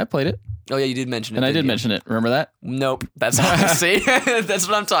 I played it, Oh yeah, you did mention it. and I didn't did you? mention it. Remember that? Nope. That's see, that's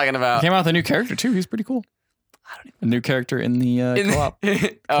what I'm talking about. Came out with a new character too. He's pretty cool. I don't A new character in the co-op. oh,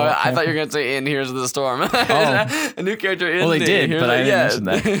 I thought you were gonna say in Heroes of the Storm. A new character in. Well, they the did, Heroes but I of- didn't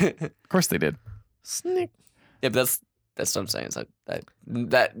yeah. mention Of course they did. Snick. Yeah, but that's what I'm saying. It's like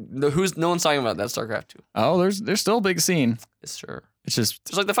that who's no one's talking about that StarCraft 2. Oh, there's still a big scene. It's sure. It's just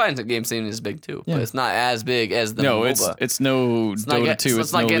Just like the fighting game scene is big too, Yeah. but it's not as big as the no, MOBA. it's no It's not Dota get- 2.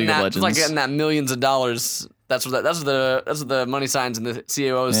 It's not no getting League of that. Legends. It's like getting that millions of dollars. That's what the money signs in the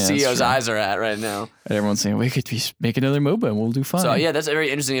CEO's Yeah, that's true. eyes are at right now. And everyone's saying we could make another MOBA and we'll do fine. So yeah, that's very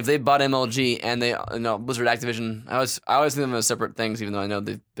interesting. If they bought MLG and they Blizzard Activision, I always think of them as separate things, even though I know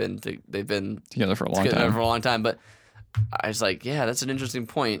they've been together for a long together time. for a long time. But I was like, yeah, that's an interesting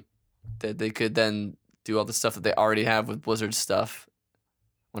point that they could then do all the stuff that they already have with Blizzard stuff.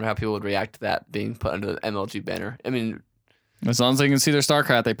 Wonder how people would react to that being put under the MLG banner. I mean, As long as they can see their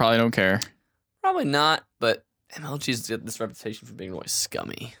StarCraft, they probably don't care. probably not, but MLG's got this reputation for being really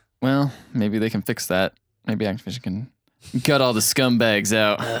scummy. Well, maybe they can fix that. Maybe Activision can Cut all the scumbags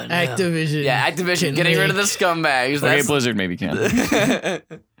out. Activision. Yeah, Activision can getting rid of the make- scumbags. Okay, That's, Blizzard maybe can.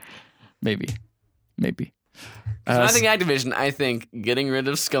 Maybe. when I think Activision, I think getting rid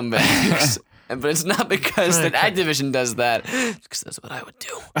of scumbags. But it's not because that Activision does that. It's because that's what I would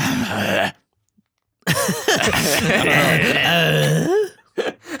do.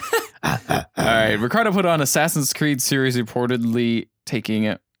 All right, Ricardo put on Assassin's Creed series reportedly taking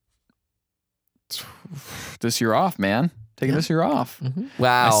it this year off, man. Taking this year off.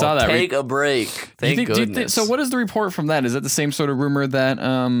 Wow. I saw that. Take a break. Thank Do you think- goodness. so what is the report from that? Is that the same sort of rumor that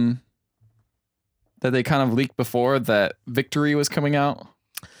that they kind of leaked before that Victory was coming out?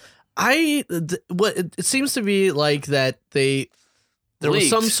 What it seems to be like that there was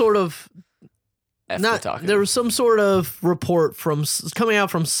some Leaked. sort of F not the talking. there was some sort of report coming out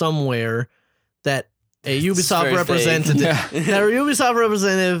from somewhere that a Ubisoft very representative Yeah. that a Ubisoft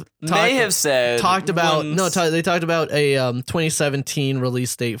representative may have said talked about once- they talked about a 2017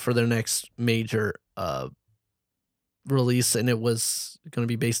 release date for their next major release, and it was going to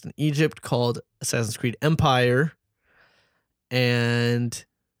be based in Egypt, called Assassin's Creed Empire. And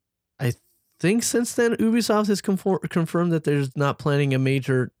I think since then Ubisoft has confirmed that there's not planning a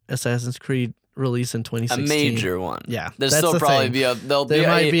major Assassin's Creed release in a 2016. major one. Yeah, There's that's still the probably thing. be a there'll There be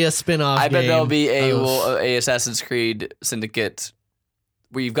might a, be a spin-off. I bet there'll be of- a Assassin's Creed Syndicate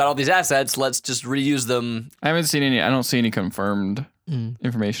where you've got all these assets. Let's just reuse them. I haven't seen any. I don't see any confirmed Mm.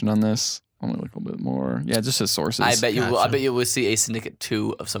 information on this. I'm gonna look a little bit more. Yeah, it just says sources. I bet you will. I Gotcha. bet you will see a Syndicate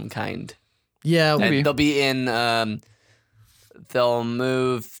 2 of some kind. Yeah, Maybe. And they'll be in. They'll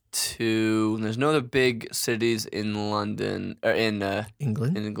move to. There's no other big cities in London or in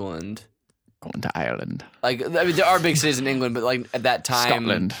England. England. Going to Ireland, Like, I mean, there are big cities in England, but like at that time,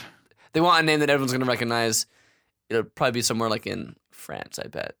 Scotland. they want a name that everyone's gonna recognize. It'll probably be somewhere like in France. I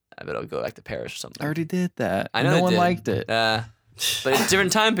bet. I bet it'll go back to Paris or something. I already did that. I know no it one did. liked it. But it's a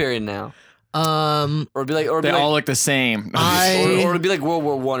different time period now. Or it'd be like, or it'd They be like, all look the same. I- or it'd be like World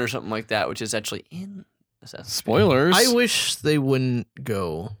War One or something like that, which is actually in Assassin's Creed. Spoilers. I wish they wouldn't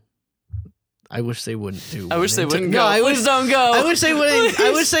go. I wish they wouldn't do. I wish they one. wouldn't No, go. I Please wish. don't go. I wish they wouldn't. I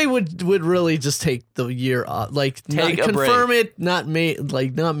Please. wish they would really just take the year off. Like Take not a break. confirm it. Not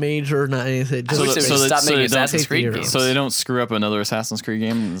not major. Not anything. I Just wish they so would that- stop so making they don't Assassin's take the Creed year games. off. so they don't screw up another Assassin's Creed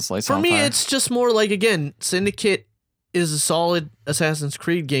game. And it's lights for on me, fire. it's just more like, again, Syndicate is a solid Assassin's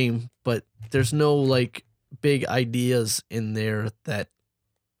Creed game, but there's no like big ideas in there that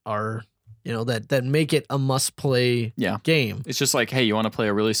are that make it a must play Yeah. game. It's just like, hey, you want to play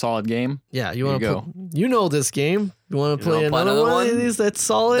a really solid game? Yeah, you There want you to go. this game. You want to You play wanna another one of one? these that's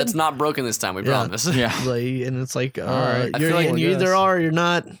solid. That's not broken this time. We Yeah. promise. Yeah. Like, and it's like, right. I you're, feel like and I you either guess. are or you're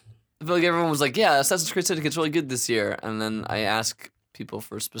not. I feel like everyone was like, "Yeah, Assassin's Creed Syndicate's really good this year," and then I ask people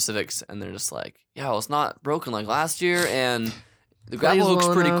for specifics, and they're just like, "Yeah, well, it's not broken like last year, and the grapple Plays looks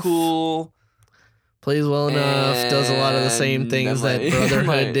well pretty enough. cool." Plays well enough. Does a lot of the same And things that that might- Brotherhood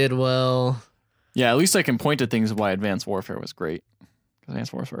might- did well. Yeah, at least I can point to things why Advanced Warfare was great. Because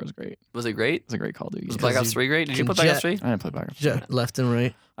Advanced Warfare was great. Was it great? It's a great Call of Duty. Was game. Black Because Ops 3 great? Did you can play Black Ops jet- 3? I didn't play Black Ops 3. Left and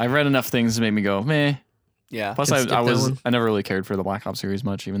right. I read enough things to make me go, meh. Yeah. Plus, Can I skip that one. never really cared for the Black Ops series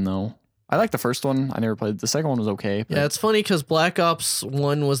much, even though I liked the first one. I never played the second one. Was okay. But Yeah, it's funny because Black Ops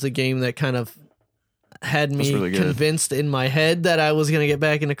 1 was the game that kind of had me really good. convinced in my head that I was going to get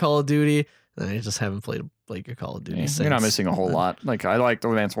back into Call of Duty. And I just haven't played like a Call of Duty since. you're not missing a whole lot. Like I liked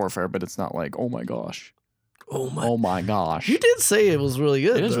Advanced Warfare, but it's not like, oh my gosh, Oh my. oh my gosh. You did say it was really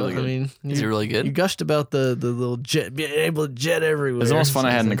good. It is though. really good. I mean, Is it really you good? gushed about the little jet, being able to jet everywhere. It's the most fun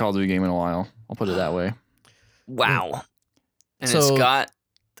I had in a Call of Duty game in a while. I'll put it that way. Wow. And So- it's got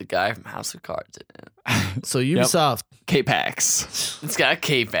the guy from House of Cards in it. So Ubisoft, K-Pax. It's got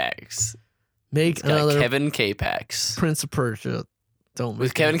K-Pax. make It's got another Kevin K-Pax. Prince of Persia. Don't With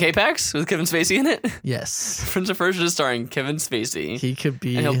make Kevin it. K-Pax? With Kevin Spacey in it? Yes, Prince of Persia is starring Kevin Spacey. he could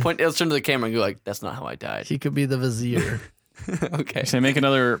be. And he'll turn to the camera and go like, "That's not how I died." He could be the vizier. Okay. So they make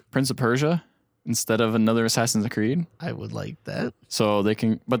another Prince of Persia instead of another Assassin's Creed. I would like that. So they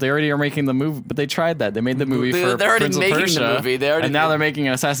can, but they already are making the movie. But they tried that. They made the movie for They're already Prince making of Persia, the movie. They already and now they're making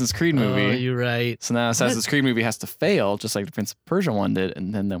an Assassin's Creed Oh, movie. you're right. So now Assassin's Creed movie has to fail, just like the Prince of Persia one did,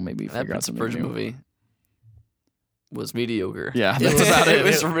 and then they'll maybe that figure out Prince of something Persia new. movie was mediocre. Yeah, It that's was- about it. it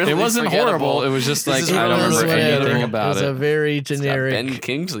was really it wasn't forgettable. horrible. It was just This like is I don't really remember forgettable. anything It about was a it. very It's got generic Ben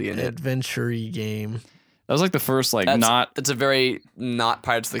Kingsley in it. adventure-y game. That was like the first like That's a very not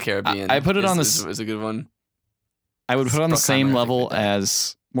Pirates of the Caribbean. I put it on this. this- Is a good one. I would put it on the Broke same Hammer, level everything like that.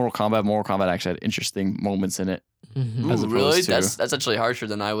 as Mortal Kombat. Mortal Kombat actually had interesting moments in it. Mhm. As Ooh, opposed really? to- That's actually harsher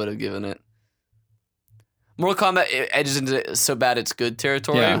than I would have given it. Mortal Kombat edges into so bad it's good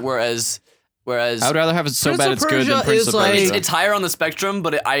territory, Yeah. whereas Whereas I would rather have it so Prince bad of it's good than Persia Prince is of like- Persia. it's higher on the spectrum,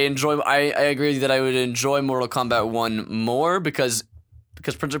 but I agree that I would enjoy Mortal Kombat 1 more because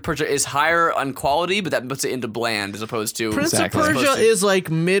Prince of Persia is higher on quality, but that puts it into bland as opposed to Prince Exactly. of as Persia opposed to- is like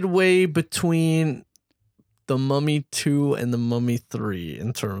midway between the Mummy 2 and the Mummy 3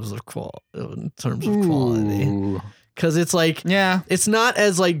 in terms of quality. Ooh. Because it's like Yeah. it's not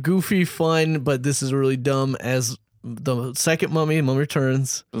as like goofy fun, but this is really dumb as the second Mummy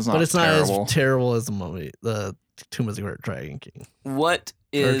Returns. It's But it's not terrible. as terrible as the Tomb of the Dragon King What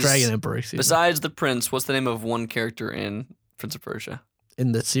or is Dragon Emperor. Excuse me. besides the prince? What's the name of one character in Prince of Persia?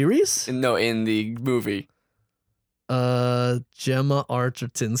 In the series, In the movie. Gemma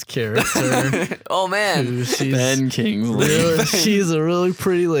Arterton's character. Oh man, who she's Ben Kingsley. really, she's a really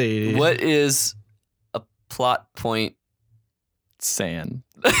pretty lady. what is a plot point? Sand.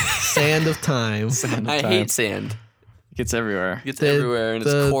 Sand of Time. Sand of I time. hate sand. It gets everywhere. It gets The- everywhere and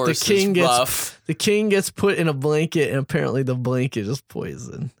the it's coarse. king it's gets- rough. The king gets put in a blanket, and apparently the blanket is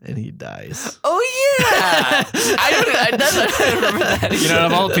poison, and he dies. Oh yeah, I remember that. You know, out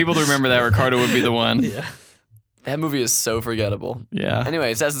of all the people to remember that, Ricardo would be the one. Yeah. That movie is so forgettable. Yeah.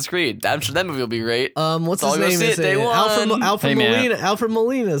 Anyway, Assassin's Creed. I'm sure that movie will be great. What's That's all his we name? see Is it day it Alfred, one. Alfred Hey, man. Molina? Alfred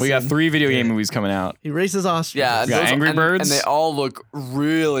Molina. We got 3 video game movies coming out. He races ostriches. Yeah, We got those- Angry and- Birds. and they all look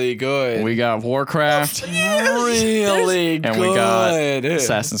really good. We got Warcraft, really good. and we got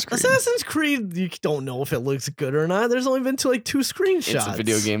Assassin's Creed. Assassin's Creed. You don't know if it looks good or not. There's only been 2 screenshots. It's a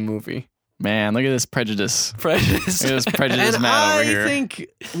video game movie. Man, look at this prejudice. Prejudice. Look at this prejudice And man over I here. think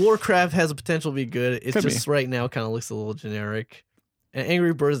Warcraft has the potential to be good. It Could just right now kind of looks a little generic. And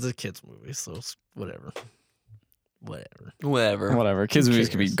Angry Birds is a kids movie, so it's whatever. Whatever. Whatever. Kids' Who movies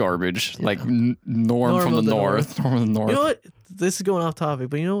could be cares? garbage. Yeah. Like Norm from the North. Norm from the North. You know what? This is going off topic,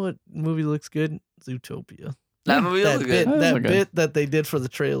 but you know what movie looks good? Zootopia. That movie That looks bit, good. That that look good. bit that they did for the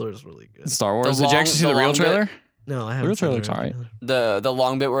trailer is really good. Star Wars. The Did you actually see long- the the real long bit? trailer? No, I Real haven't. trailer seen looks the alright. trailer. The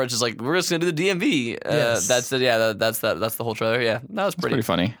long bit where it's just like we're just gonna do the DMV. Yes. That's the whole trailer. Yeah, that was It's pretty. pretty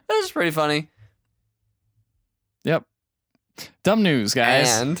funny. That was pretty funny. Yep. Dumb news, guys.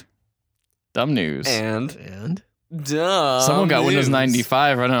 And Dumb news. And dumb. Someone got Windows news.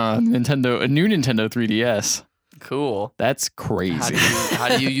 95 running on a new Nintendo 3DS. Cool. That's crazy. How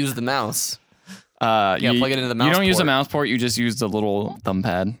do you use the mouse? You plug it into the mouse You don't use a port. mouse port. You just use the little thumb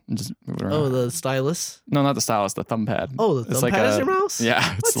pad. And just move it around. oh, the stylus. No, not the stylus. The thumb pad. Oh, the It's thumb like pad is a- your mouse.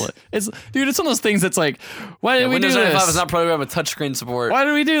 Yeah, What? it's dude. It's one of those things that's like, why did Yeah, we Windows do 95 this? is not programmed with touchscreen support. Why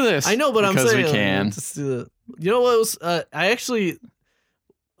did we do this? I know, but because I'm saying we can. Just do the, you know what was? I actually,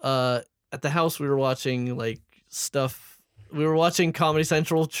 at the house we were watching like stuff. We were watching Comedy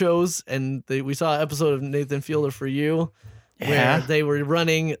Central shows, and we saw an episode of Nathan Fielder for You, Yeah. where they were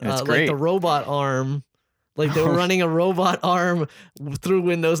running That's like great. the robot arm. Like they were running a robot arm through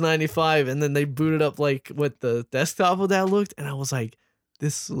Windows 95, and then they booted up like what the desktop of that looked, and I was like,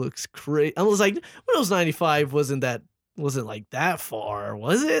 "This looks great." I was like, Windows 95 wasn't like that far,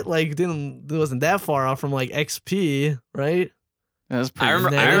 was it? Like it wasn't that far off from like XP, right? That's pretty. I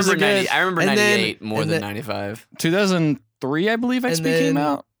remember. And then it was a good- I remember and then- 98 more and than then- 95. 2003, I believe XP And came then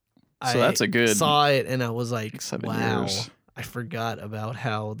out. So that's a good Saw it, and I was like, 7 "Wow!" years. I forgot about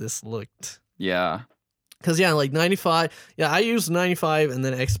how this looked. Yeah. Cause yeah, like 95. Yeah, I used 95 and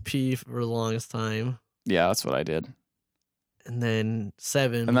then XP for the longest time. Yeah, that's what I did. And then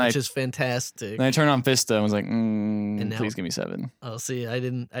 7, And which I- is fantastic. Then I turned on Vista and was like, now- please give me 7. Oh, see, I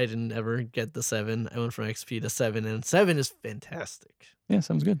didn't ever get the 7. I went from XP to 7, and 7 is fantastic. Yeah,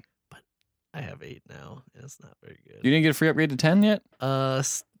 sounds good. I have 8 now, and it's not very good. You didn't get a free upgrade to 10 yet?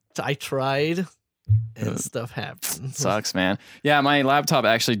 I tried, Uh, and stuff happened. Sucks, man. Yeah, my laptop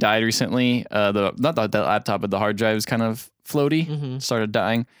actually died recently. Not the laptop, but the hard drive was kind of floaty. hmm Started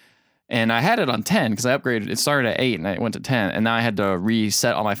dying. And I had it on 10 because I upgraded. It started at 8 and I went to 10. And now I had to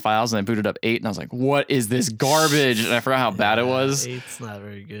reset all my files and I booted up 8. And I was like, what is this garbage? And I forgot how bad it was. 8's not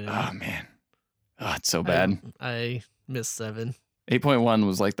very good. Oh, man. Oh, it's so bad. I missed 7. 8.1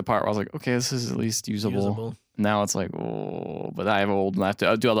 was like the part where I was like, okay, this is at least usable. Usable. Now it's like, oh, but I have old and I have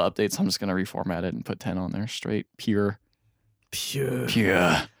to do all the updates. So I'm just going to reformat it and put 10 on there straight. Pure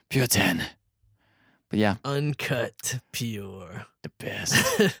 10. But yeah, Uncut, pure. the best.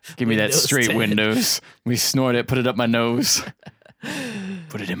 Give me that Windows straight 10. Windows. We snort it, put it up my nose,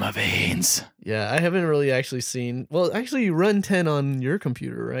 put it in my veins. Yeah, I haven't really actually seen. Well, actually, you run 10 on your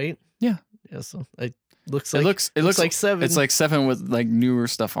computer, right? Yeah. Yeah. So it looks It like looks like 7. It's like 7 with like newer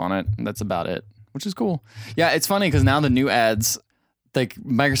stuff on it. And that's about it, which is cool. Yeah, it's funny because now the new ads, like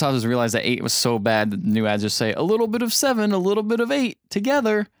Microsoft has realized that 8 was so bad that the new ads just say a little bit of 7, a little bit of 8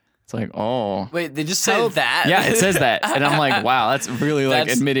 together. It's like, oh. Wait, they just said that? Yeah, it says that. And I'm like, wow, that's really like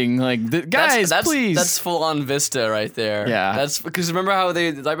admitting, like, guys, please. That's full on Vista right there. Yeah. That's because remember how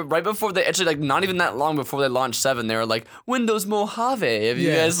they, like, right before they, actually, like, not even that long before they launched 7, they were like, Windows Mojave. If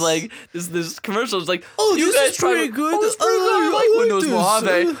you guys, like, this commercial is like, oh, you this guys is pretty good. Oh, it's pretty good. You like Windows this.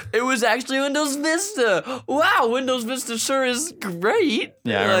 Mojave. It was actually Windows Vista. Wow, Windows Vista sure is great.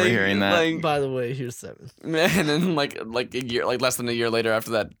 Yeah, I remember hearing that. Like, By the way, here's 7. and then, like a year, like, less than a year later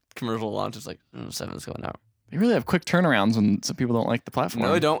after that commercial launch, it's like, 7's going out. They really have quick turnarounds when some people don't like the platform.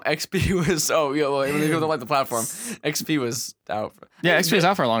 No, they don't. XP was when people don't like the platform. XP was out. Yeah, XP was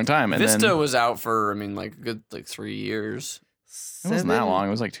out for a long time. And Vista then, was out for like a good 3 years. it wasn't that long.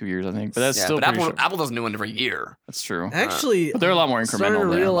 It was like 2 years, I think. But that's still but pretty Apple does a new one every year. That's true. Actually, But they're a lot more incremental. starting to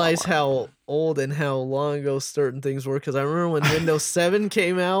than realize how old and how long ago certain things were, because I remember when Windows 7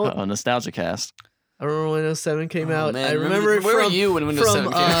 came out. Nostalgia cast. I remember when Windows 7 came out. Man, I remember it where from, were you when Windows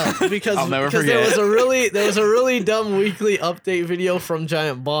 7 came out? because I'll never because there forget. was a really dumb weekly update video from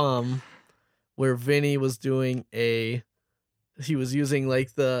Giant Bomb where Vinny was doing he was using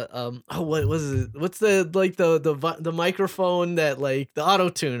like the what was it? What's the microphone that like the auto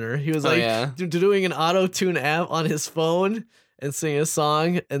tuner? He was like doing an auto tune app on his phone and singing a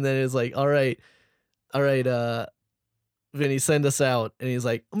song, and then it's like, all right, Vinny, send us out. And he's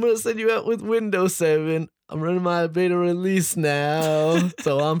like, I'm gonna send you out with Windows 7. I'm running my beta release now,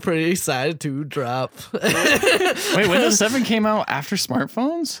 so I'm pretty excited to drop. Wait, Windows 7 came out after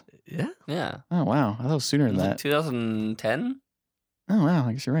smartphones? Yeah. Yeah. Oh, wow. I thought it was sooner than that. 2010? Oh, wow.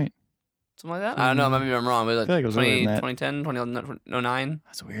 I guess you're right. Something like that? I don't know. Maybe I'm wrong. But I feel like it was earlier than that. 2010, 2009?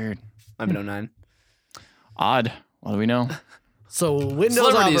 That's weird. Maybe 09. Odd. What do we know? So Windows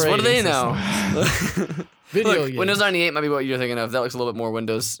Celebrities, what do they operating system. know? Video Look, games. Windows 98 might be what you're thinking of. That looks a little bit more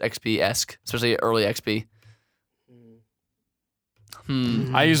Windows XP-esque, especially early XP.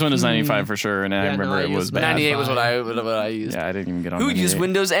 I used Windows 95 for sure, and I Yeah, remember no, I it was used bad. 98 was what I used. Yeah, I didn't even get on Who 98. used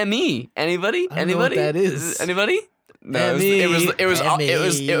Windows ME? Anybody? I don't know what that is. Anybody? No, ME. it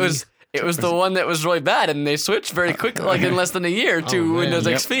was the one that was really bad, and they switched very quickly, like in less than a year, to man. Windows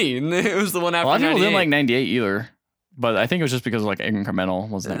Yep. XP. And it was the one A after lot of people 98. didn't like 98 either, but I think it was just because like incremental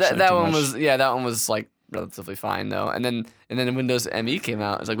wasn't actually that too one much. that one was like relatively fine though. And then Windows ME came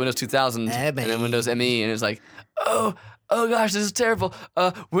out. It's like Windows 2000 and then Windows ME, and it's like, oh gosh, this is terrible.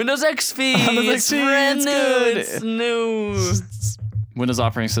 Windows XP, it's XP, brand it's new. good. It's new. Windows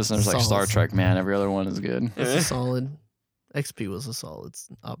operating systems like Star Solid. Trek, man. Every other one is good. It's a solid. XP was a solid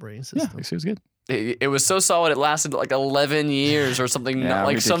operating Yeah, system. XP was good. It was so solid. It lasted like 11 years or something. Yeah,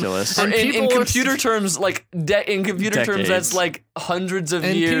 like ridiculous. Some, And in people were computer terms, like in computer terms, that's Decades. like hundreds of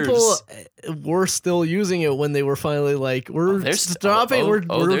And years. people were still using it when they were finally like, we're They're dropping, we're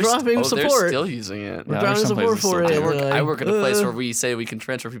dropping They're support. still using it. We're Yeah, dropping there's some support places for still it. do it. We're like, I work at a place where we say we can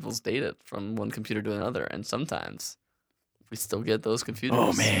transfer people's data from one computer to another, and sometimes we still get those computers.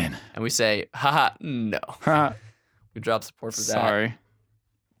 Oh man. And we say, haha, no. Ha, We dropped support for that Sorry.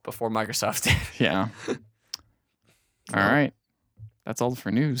 before Microsoft did. Yeah. All right. That's all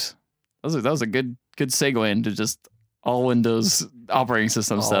for news. That was a good segue into just all Windows operating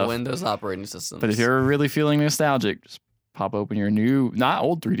system All stuff. Windows operating systems. But if you're really feeling nostalgic, just pop open your not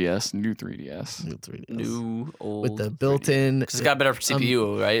old 3DS, new 3DS. New 3DS. new, old. With the built-in, Because it's got better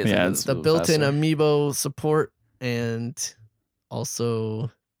CPU, right? Yeah, It's- the move built-in faster. Amiibo support, and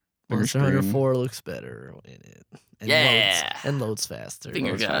also Bigger Monster Hunter screen. 4 looks better in it. And Yeah. loads faster.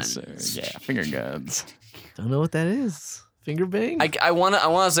 Finger Loads guns. faster. Yeah, finger guns. Don't know what that is. Finger bang? I want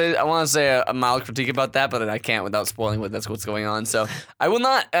to say a mild critique about that, but I can't without spoiling what's going on. So I will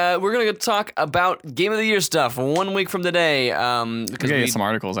not. We're gonna talk about Game of the Year stuff 1 week from today. We Because gotta get some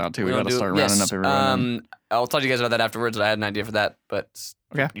articles out too. We don't gotta do- start yes, rounding up everyone. I'll talk to you guys about that afterwards. I had an idea for that, but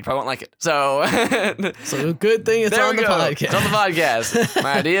Okay. you probably won't like it. So So good thing it's there on we the go. podcast. It's on the podcast.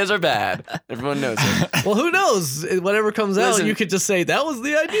 My ideas are bad. Everyone knows it. Well, who knows? Whatever comes Listen, out, you could just say that was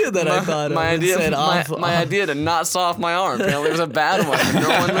the idea that I thought of. my idea. instead My, of- my idea to not saw off my arm. Apparently, it was a bad one. No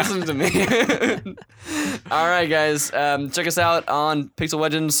one listened to me. All right, guys. Check us out on Pixel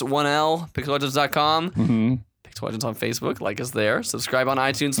Legends 1L, pixellegends.com. Mm-hmm. Pixel Legends on Facebook. Like us there. Subscribe on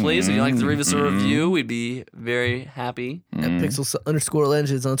iTunes, please. If you'd like to leave us a review, we'd be very happy. At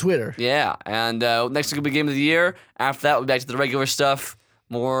Pixel_Legends on Twitter. Yeah. And next week will be Game of the Year. After that, we'll be back to the regular stuff.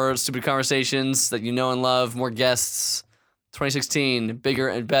 More stupid conversations that you know and love. More guests. 2016, bigger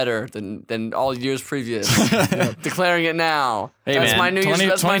and better than all years previous. Declaring it now. Hey, that's man, my New Year's. 20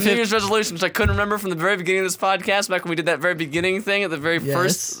 That's my New 25th Year's resolution, which I couldn't remember from the very beginning of this podcast. Back when we did that very beginning thing at the very Yes.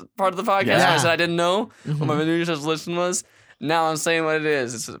 first part of the podcast, Yeah. I said I didn't know what my New Year's resolution was. Now I'm saying what it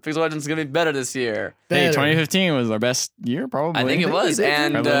is. Pixel Legends is gonna be better this year. Hey, Better. 2015 was our best year, probably. I think it was,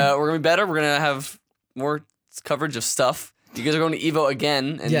 and Probably. we're gonna be better. We're gonna have more coverage of stuff. You guys are going to Evo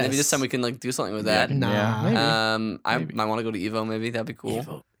again, and maybe this time we can like do something with that. Nah. Yeah, maybe. I Maybe. might want to go to Evo. Maybe that'd be cool.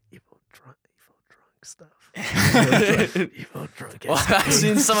 Evil drunk stuff. Evil drunk. Well, I've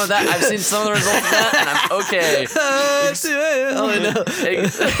seen some of that. I've seen some of the results of that, and I'm okay. Oh, I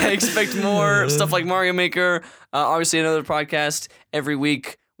know. Expect more stuff like Mario Maker. Obviously, another podcast every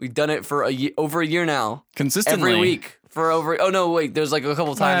week. We've done it for over a year now. Consistently. Every week for over. Oh no, wait. There's like a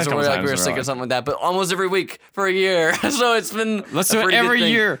couple times a where couple we were times sick we're or something like that, but almost every week for a year. So it's been. Let's a do it pretty good every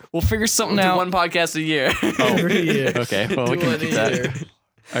thing. year. We'll figure something We'll do out. one podcast a year. Every year. Okay, well, we Do can one keep a that. year.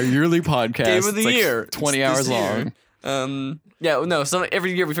 Our yearly podcast. Game of the it's like year. 20 It's hours this year. long. Yeah, no. So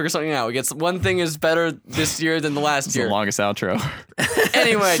every year we figure something out. We get one thing is better this year than the last It's year. the longest outro.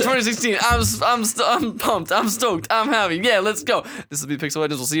 Anyway, 2016. I'm pumped. I'm stoked. I'm happy. Yeah, let's go. This will be Pixel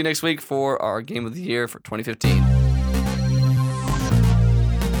Legends. We'll see you next week for our game of the year for 2015.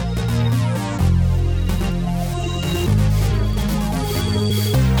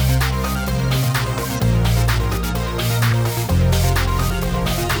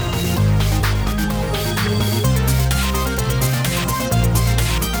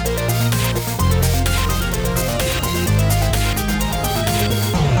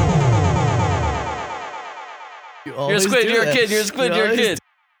 You You're a always squid. do You're a that. kid. You're a squid. You You're a always kid.